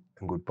thank you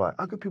and goodbye.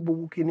 I got people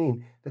walking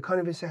in, they can't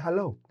even say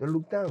hello. They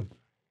look down.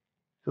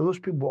 So those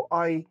people,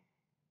 I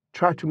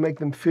try to make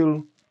them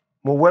feel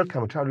more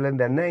welcome. I try to learn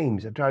their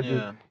names. I try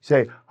to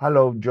say,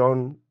 hello,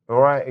 John, all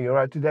right, are you all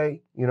right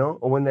today?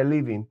 Or when they're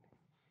leaving,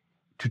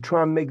 to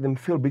try and make them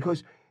feel,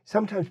 because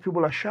sometimes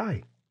people are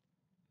shy.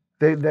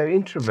 They're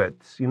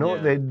introverts,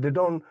 they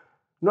don't,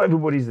 not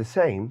everybody's the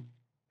same.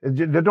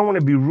 They don't want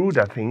to be rude,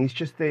 I think. It's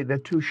just they're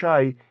too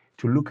shy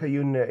to look at you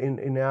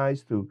in the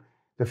eyes, to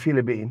feel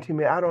a bit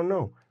intimate. I don't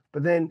know.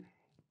 But then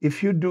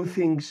if you do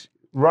things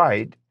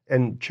right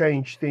and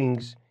change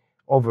things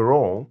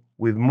overall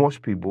with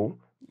most people,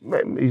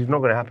 it's not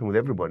going to happen with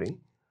everybody.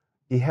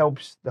 It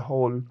helps the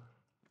whole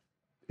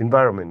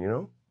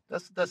environment,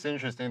 That's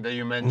interesting that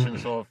you mentioned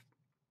sort of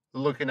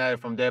looking at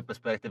it from their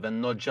perspective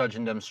and not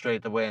judging them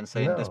straight away and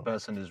saying this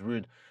person is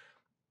rude.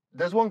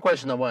 There's one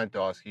question I wanted to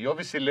ask you. You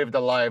obviously lived a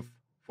life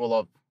full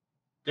of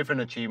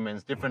different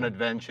achievements, different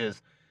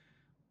adventures.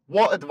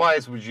 What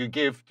advice would you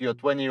give to your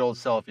 20-year-old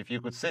self if you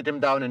could sit him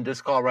down in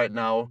this car right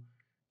now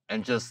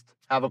and just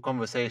have a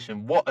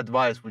conversation? What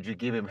advice would you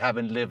give him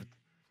having lived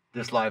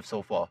this life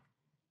so far?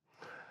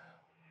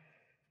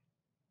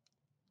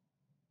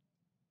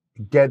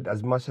 Get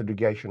as much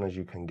education as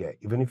you can get.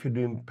 Even if you're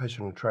doing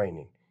personal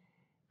training,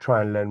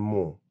 try and learn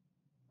more.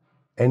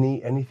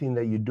 Anything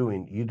that you're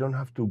doing, you don't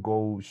have to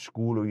go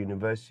school or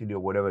university or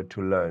whatever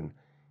to learn.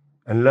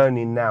 And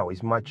learning now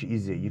is much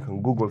easier. You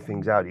can Google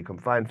things out. You can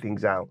find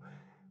things out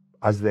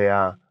as they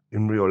are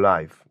in real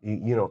life.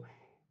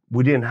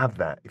 We didn't have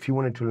that. If you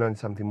wanted to learn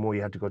something more,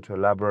 you had to go to a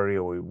library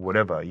or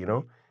whatever,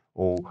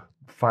 or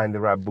find the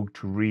right book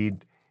to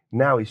read.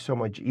 Now it's so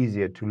much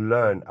easier to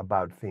learn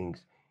about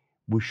things.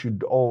 We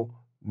should all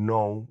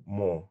know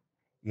more,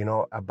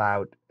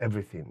 about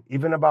everything,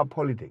 even about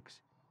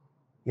politics.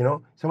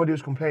 Somebody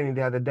was complaining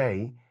the other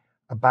day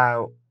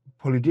about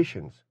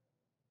politicians.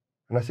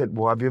 And I said,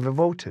 well, have you ever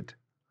voted?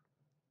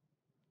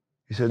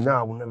 He said, no,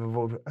 I will never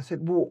vote. I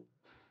said, well,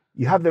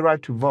 you have the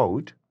right to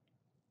vote,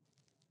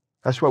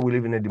 That's why we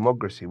live in a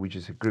democracy, which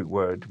is a Greek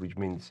word, which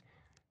means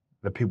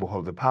the people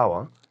hold the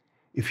power.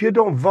 If you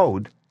don't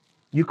vote,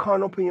 you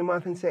can't open your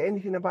mouth and say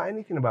anything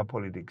about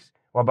politics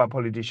or about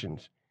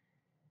politicians.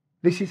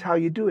 This is how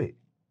you do it.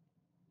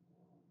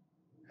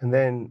 And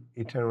then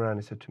he turned around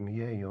and said to me,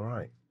 yeah, you're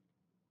right.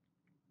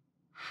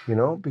 You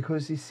know,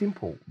 because it's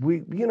simple.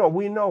 We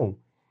know.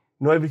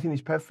 Not everything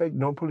is perfect,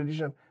 no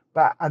politician,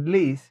 but at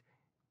least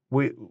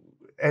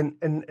and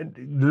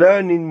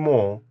learning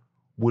more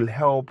will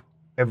help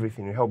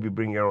everything. It'll help you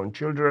bring your own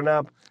children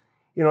up.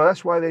 You know,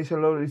 that's why there's a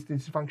lot of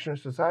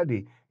dysfunctional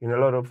society in a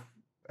lot of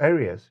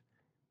areas,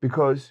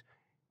 because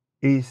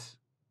it's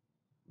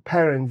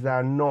parents that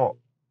are not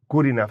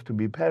good enough to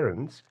be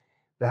parents.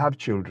 They have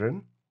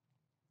children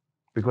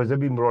because they've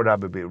been brought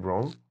up a bit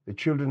wrong. The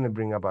children they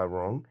bring up are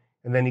wrong,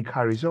 and then it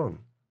carries on.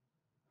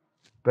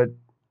 But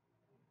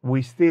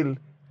we still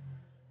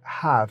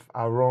have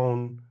our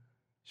own,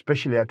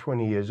 especially at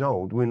 20 years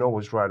old, we know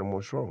what's right and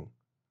what's wrong.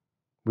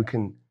 We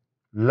can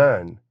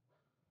learn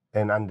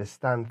and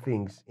understand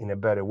things in a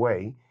better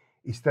way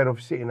instead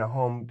of sitting at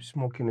home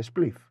smoking a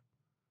spliff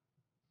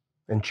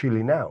and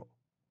chilling out.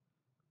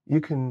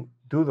 You can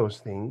do those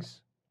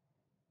things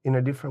in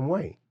a different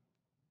way.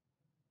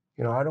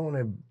 You know, I don't want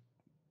to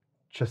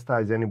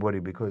chastise anybody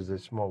because they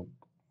smoke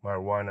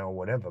marijuana or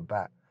whatever,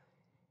 but,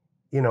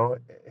 you know,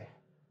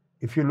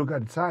 if you look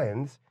at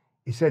science,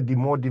 it's a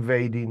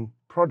demotivating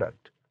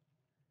product.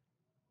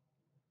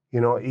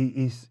 You know,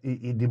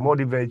 it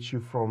demotivates you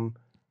from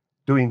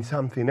doing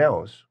something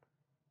else.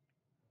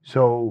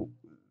 So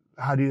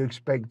how do you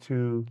expect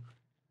to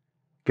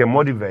get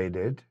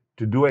motivated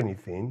to do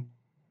anything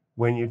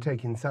when you're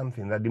taking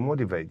something that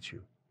demotivates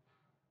you?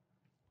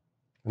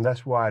 And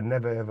that's why I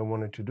never ever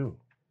wanted to do,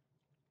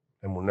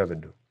 and will never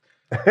do.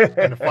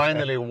 And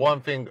finally,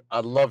 one thing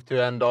I'd love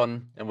to end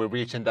on, and we're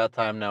reaching that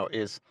time now,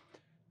 is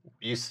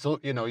you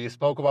spoke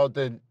about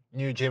the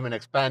new gym and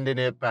expanding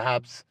it,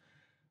 perhaps.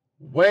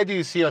 Where do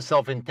you see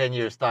yourself in 10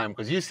 years' time?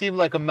 Because you seem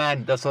like a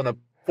man that's on a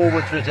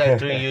forward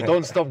trajectory. You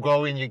don't stop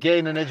growing. You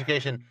gain an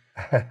education.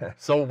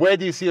 So where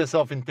do you see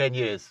yourself in 10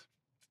 years?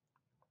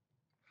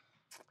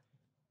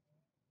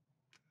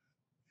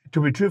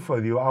 To be truthful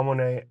with you, I want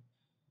to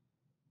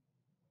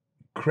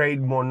create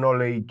more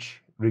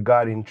knowledge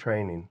regarding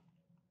training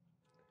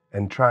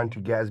and trying to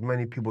get as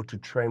many people to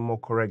train more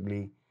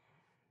correctly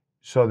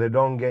so they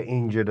don't get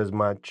injured as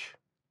much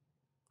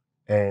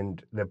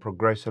and they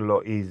progress a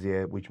lot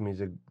easier, which means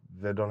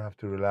they don't have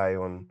to rely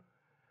on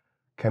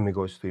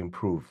chemicals to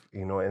improve,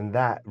 you know, and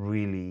that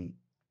really,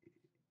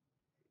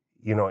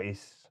 you know,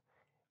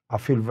 I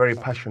feel very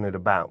passionate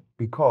about,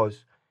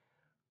 because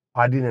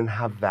I didn't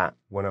have that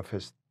when I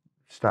first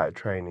started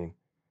training.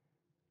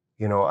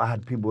 You know, I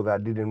had people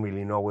that didn't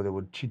really know what they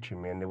were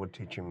teaching me, and they were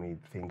teaching me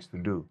things to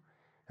do,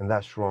 and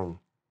that's wrong.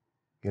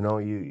 You know,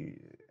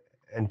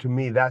 and to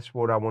me, that's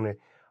what I want to.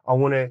 I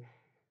want to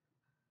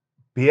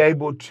be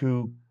able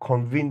to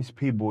convince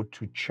people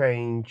to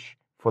change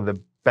for the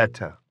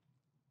better.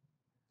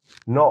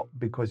 Not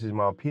because it's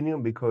my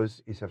opinion,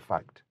 because it's a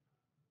fact.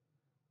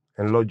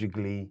 And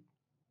logically,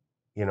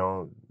 you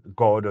know,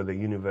 God or the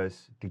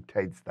universe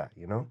dictates that,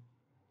 you know?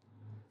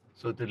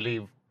 So to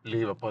leave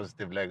a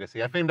positive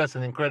legacy. I think that's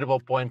an incredible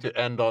point to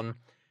end on.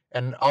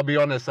 And I'll be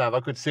honest, Sav,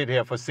 I could sit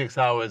here for 6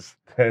 hours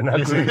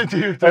listening to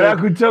you talk. And I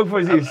could talk for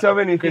you. So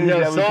many things.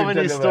 There's so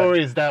many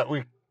stories that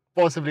we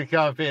possibly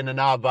can't fit in and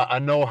out, but I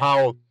know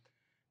how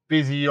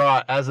busy you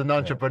are as an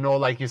entrepreneur.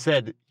 Like you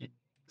said,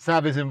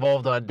 Sav is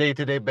involved on a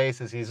day-to-day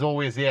basis. He's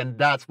always here, and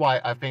that's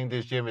why I think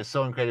this gym is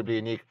so incredibly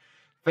unique.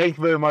 Thank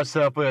you very much,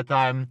 sir, for your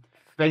time.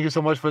 Thank you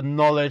so much for the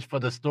knowledge, for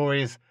the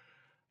stories.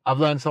 I've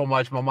learned so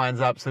much. My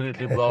mind's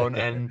absolutely blown.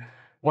 And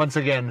once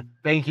again,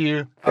 thank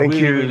you. I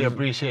really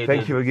appreciate it.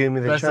 Thank you for giving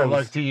me the chance. Best of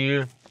luck to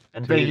you.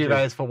 And thank you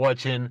guys for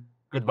watching.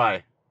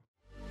 Goodbye.